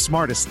world's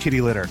smartest kitty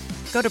litter.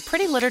 Go to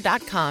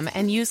prettylitter.com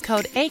and use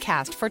code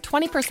ACAST for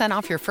 20%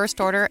 off your first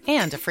order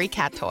and a free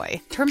cat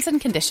toy. Terms and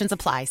conditions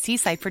apply. See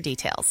site for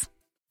details.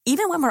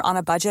 Even when we're on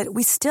a budget,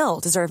 we still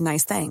deserve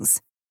nice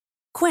things.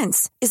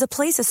 Quince is a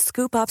place to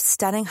scoop up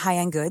stunning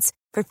high-end goods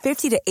for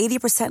 50 to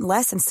 80%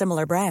 less than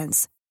similar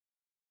brands.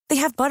 They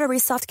have buttery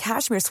soft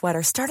cashmere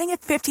sweaters starting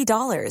at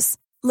 $50,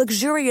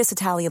 luxurious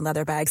Italian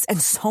leather bags,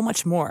 and so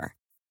much more.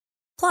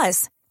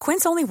 Plus,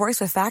 Quince only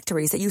works with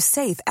factories that use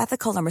safe,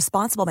 ethical, and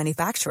responsible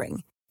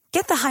manufacturing.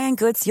 Get the high-end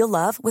goods you'll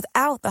love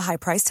without the high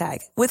price tag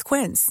with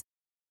Quince.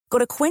 Go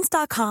to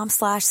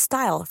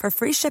quince.com/style for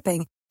free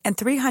shipping and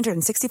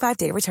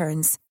 365-day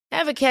returns.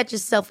 Ever catch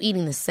yourself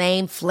eating the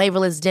same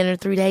flavorless dinner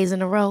 3 days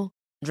in a row?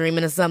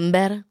 Dreaming of something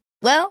better?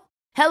 Well,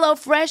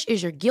 HelloFresh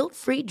is your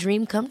guilt-free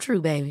dream come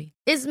true, baby.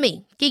 It's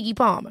me, Keke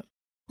Palmer.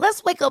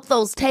 Let's wake up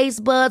those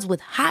taste buds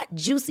with hot,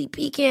 juicy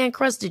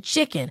pecan-crusted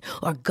chicken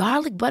or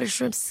garlic butter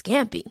shrimp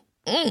scampi.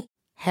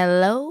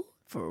 Hello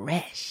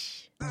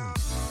Fresh.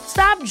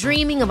 Stop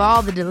dreaming of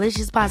all the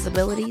delicious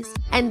possibilities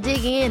and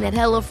dig in at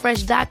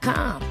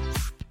HelloFresh.com.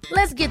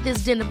 Let's get this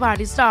dinner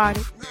party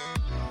started.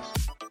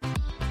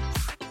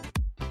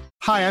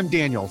 Hi, I'm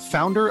Daniel,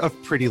 founder of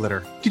Pretty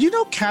Litter. Did you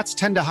know cats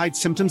tend to hide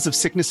symptoms of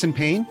sickness and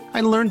pain?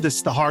 I learned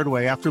this the hard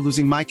way after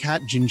losing my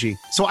cat, Gingy.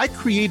 So I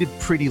created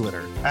Pretty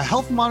Litter, a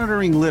health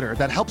monitoring litter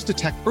that helps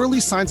detect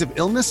early signs of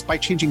illness by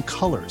changing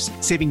colors,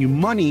 saving you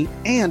money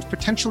and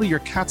potentially your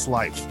cat's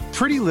life.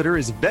 Pretty Litter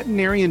is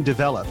veterinarian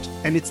developed,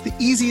 and it's the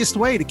easiest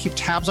way to keep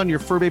tabs on your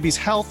fur baby's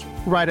health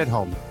right at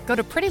home. Go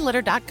to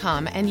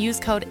prettylitter.com and use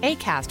code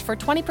ACAST for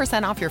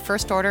 20% off your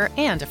first order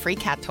and a free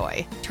cat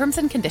toy. Terms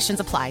and conditions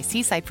apply.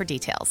 See site for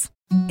details.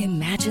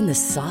 Imagine the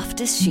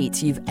softest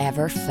sheets you've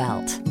ever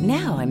felt.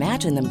 Now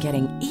imagine them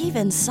getting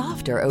even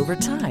softer over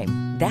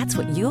time. That's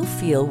what you'll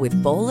feel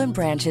with Boll &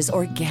 Branch's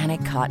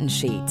organic cotton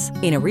sheets.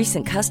 In a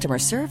recent customer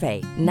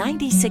survey,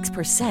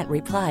 96%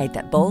 replied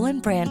that Boll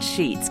 & Branch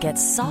sheets get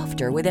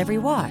softer with every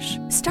wash.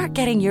 Start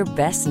getting your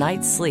best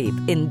night's sleep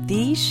in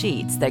these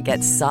sheets that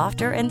get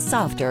softer and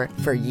softer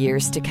for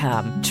years to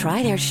come.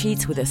 Try their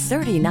sheets with a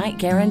 30-night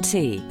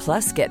guarantee.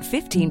 Plus, get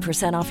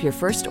 15% off your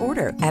first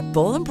order at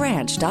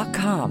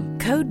bollandbranch.com.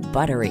 Code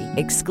BUTTERY.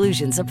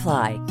 Exclusions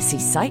apply. See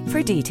site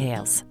for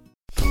details.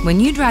 When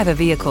you drive a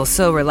vehicle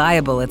so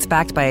reliable it's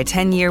backed by a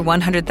 10-year,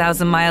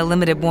 100,000-mile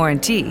limited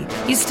warranty,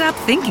 you stop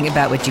thinking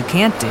about what you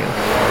can't do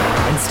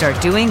and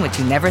start doing what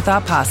you never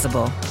thought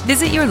possible.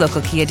 Visit your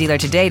local Kia dealer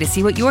today to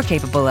see what you're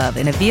capable of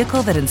in a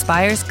vehicle that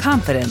inspires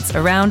confidence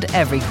around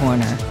every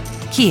corner.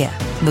 Kia,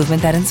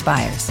 movement that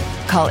inspires.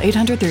 Call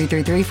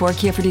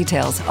 800-333-4KIA for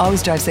details.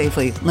 Always drive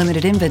safely.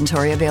 Limited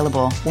inventory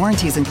available.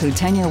 Warranties include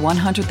 10-year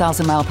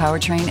 100,000-mile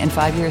powertrain and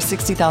 5-year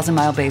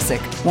 60,000-mile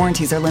basic.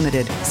 Warranties are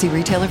limited. See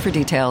retailer for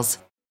details.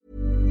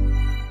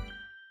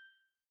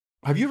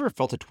 Have you ever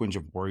felt a twinge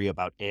of worry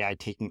about AI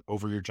taking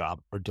over your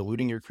job or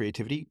diluting your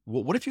creativity?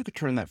 Well, what if you could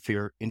turn that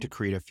fear into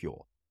creative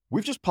fuel?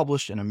 We've just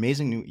published an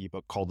amazing new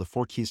ebook called The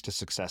 4 Keys to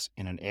Success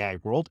in an AI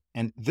World,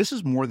 and this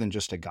is more than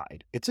just a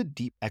guide. It's a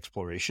deep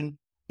exploration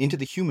into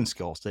the human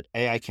skills that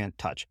AI can't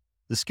touch,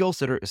 the skills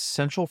that are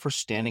essential for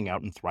standing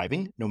out and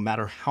thriving, no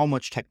matter how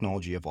much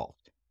technology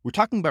evolved. We're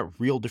talking about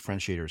real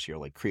differentiators here,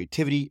 like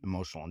creativity,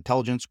 emotional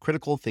intelligence,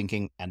 critical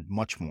thinking, and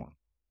much more.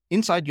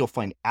 Inside, you'll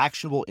find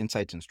actionable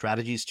insights and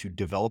strategies to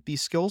develop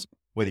these skills,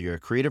 whether you're a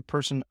creative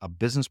person, a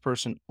business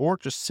person, or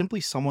just simply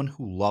someone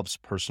who loves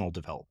personal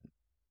development.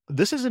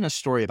 This isn't a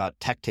story about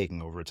tech taking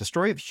over. It's a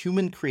story of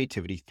human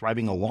creativity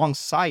thriving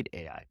alongside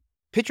AI.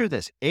 Picture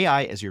this,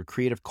 AI as your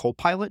creative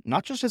co-pilot,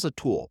 not just as a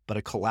tool, but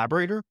a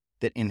collaborator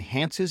that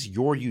enhances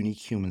your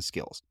unique human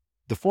skills.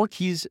 The 4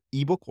 Keys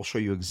ebook will show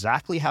you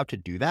exactly how to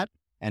do that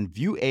and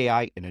view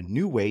AI in a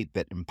new way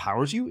that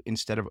empowers you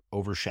instead of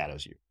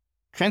overshadows you.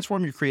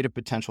 Transform your creative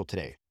potential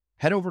today.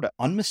 Head over to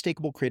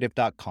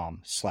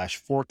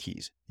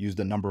unmistakablecreative.com/4keys. Use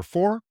the number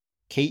 4,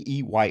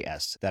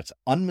 KEYS. That's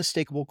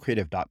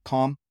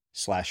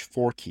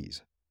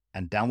unmistakablecreative.com/4keys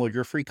and download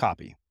your free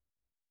copy.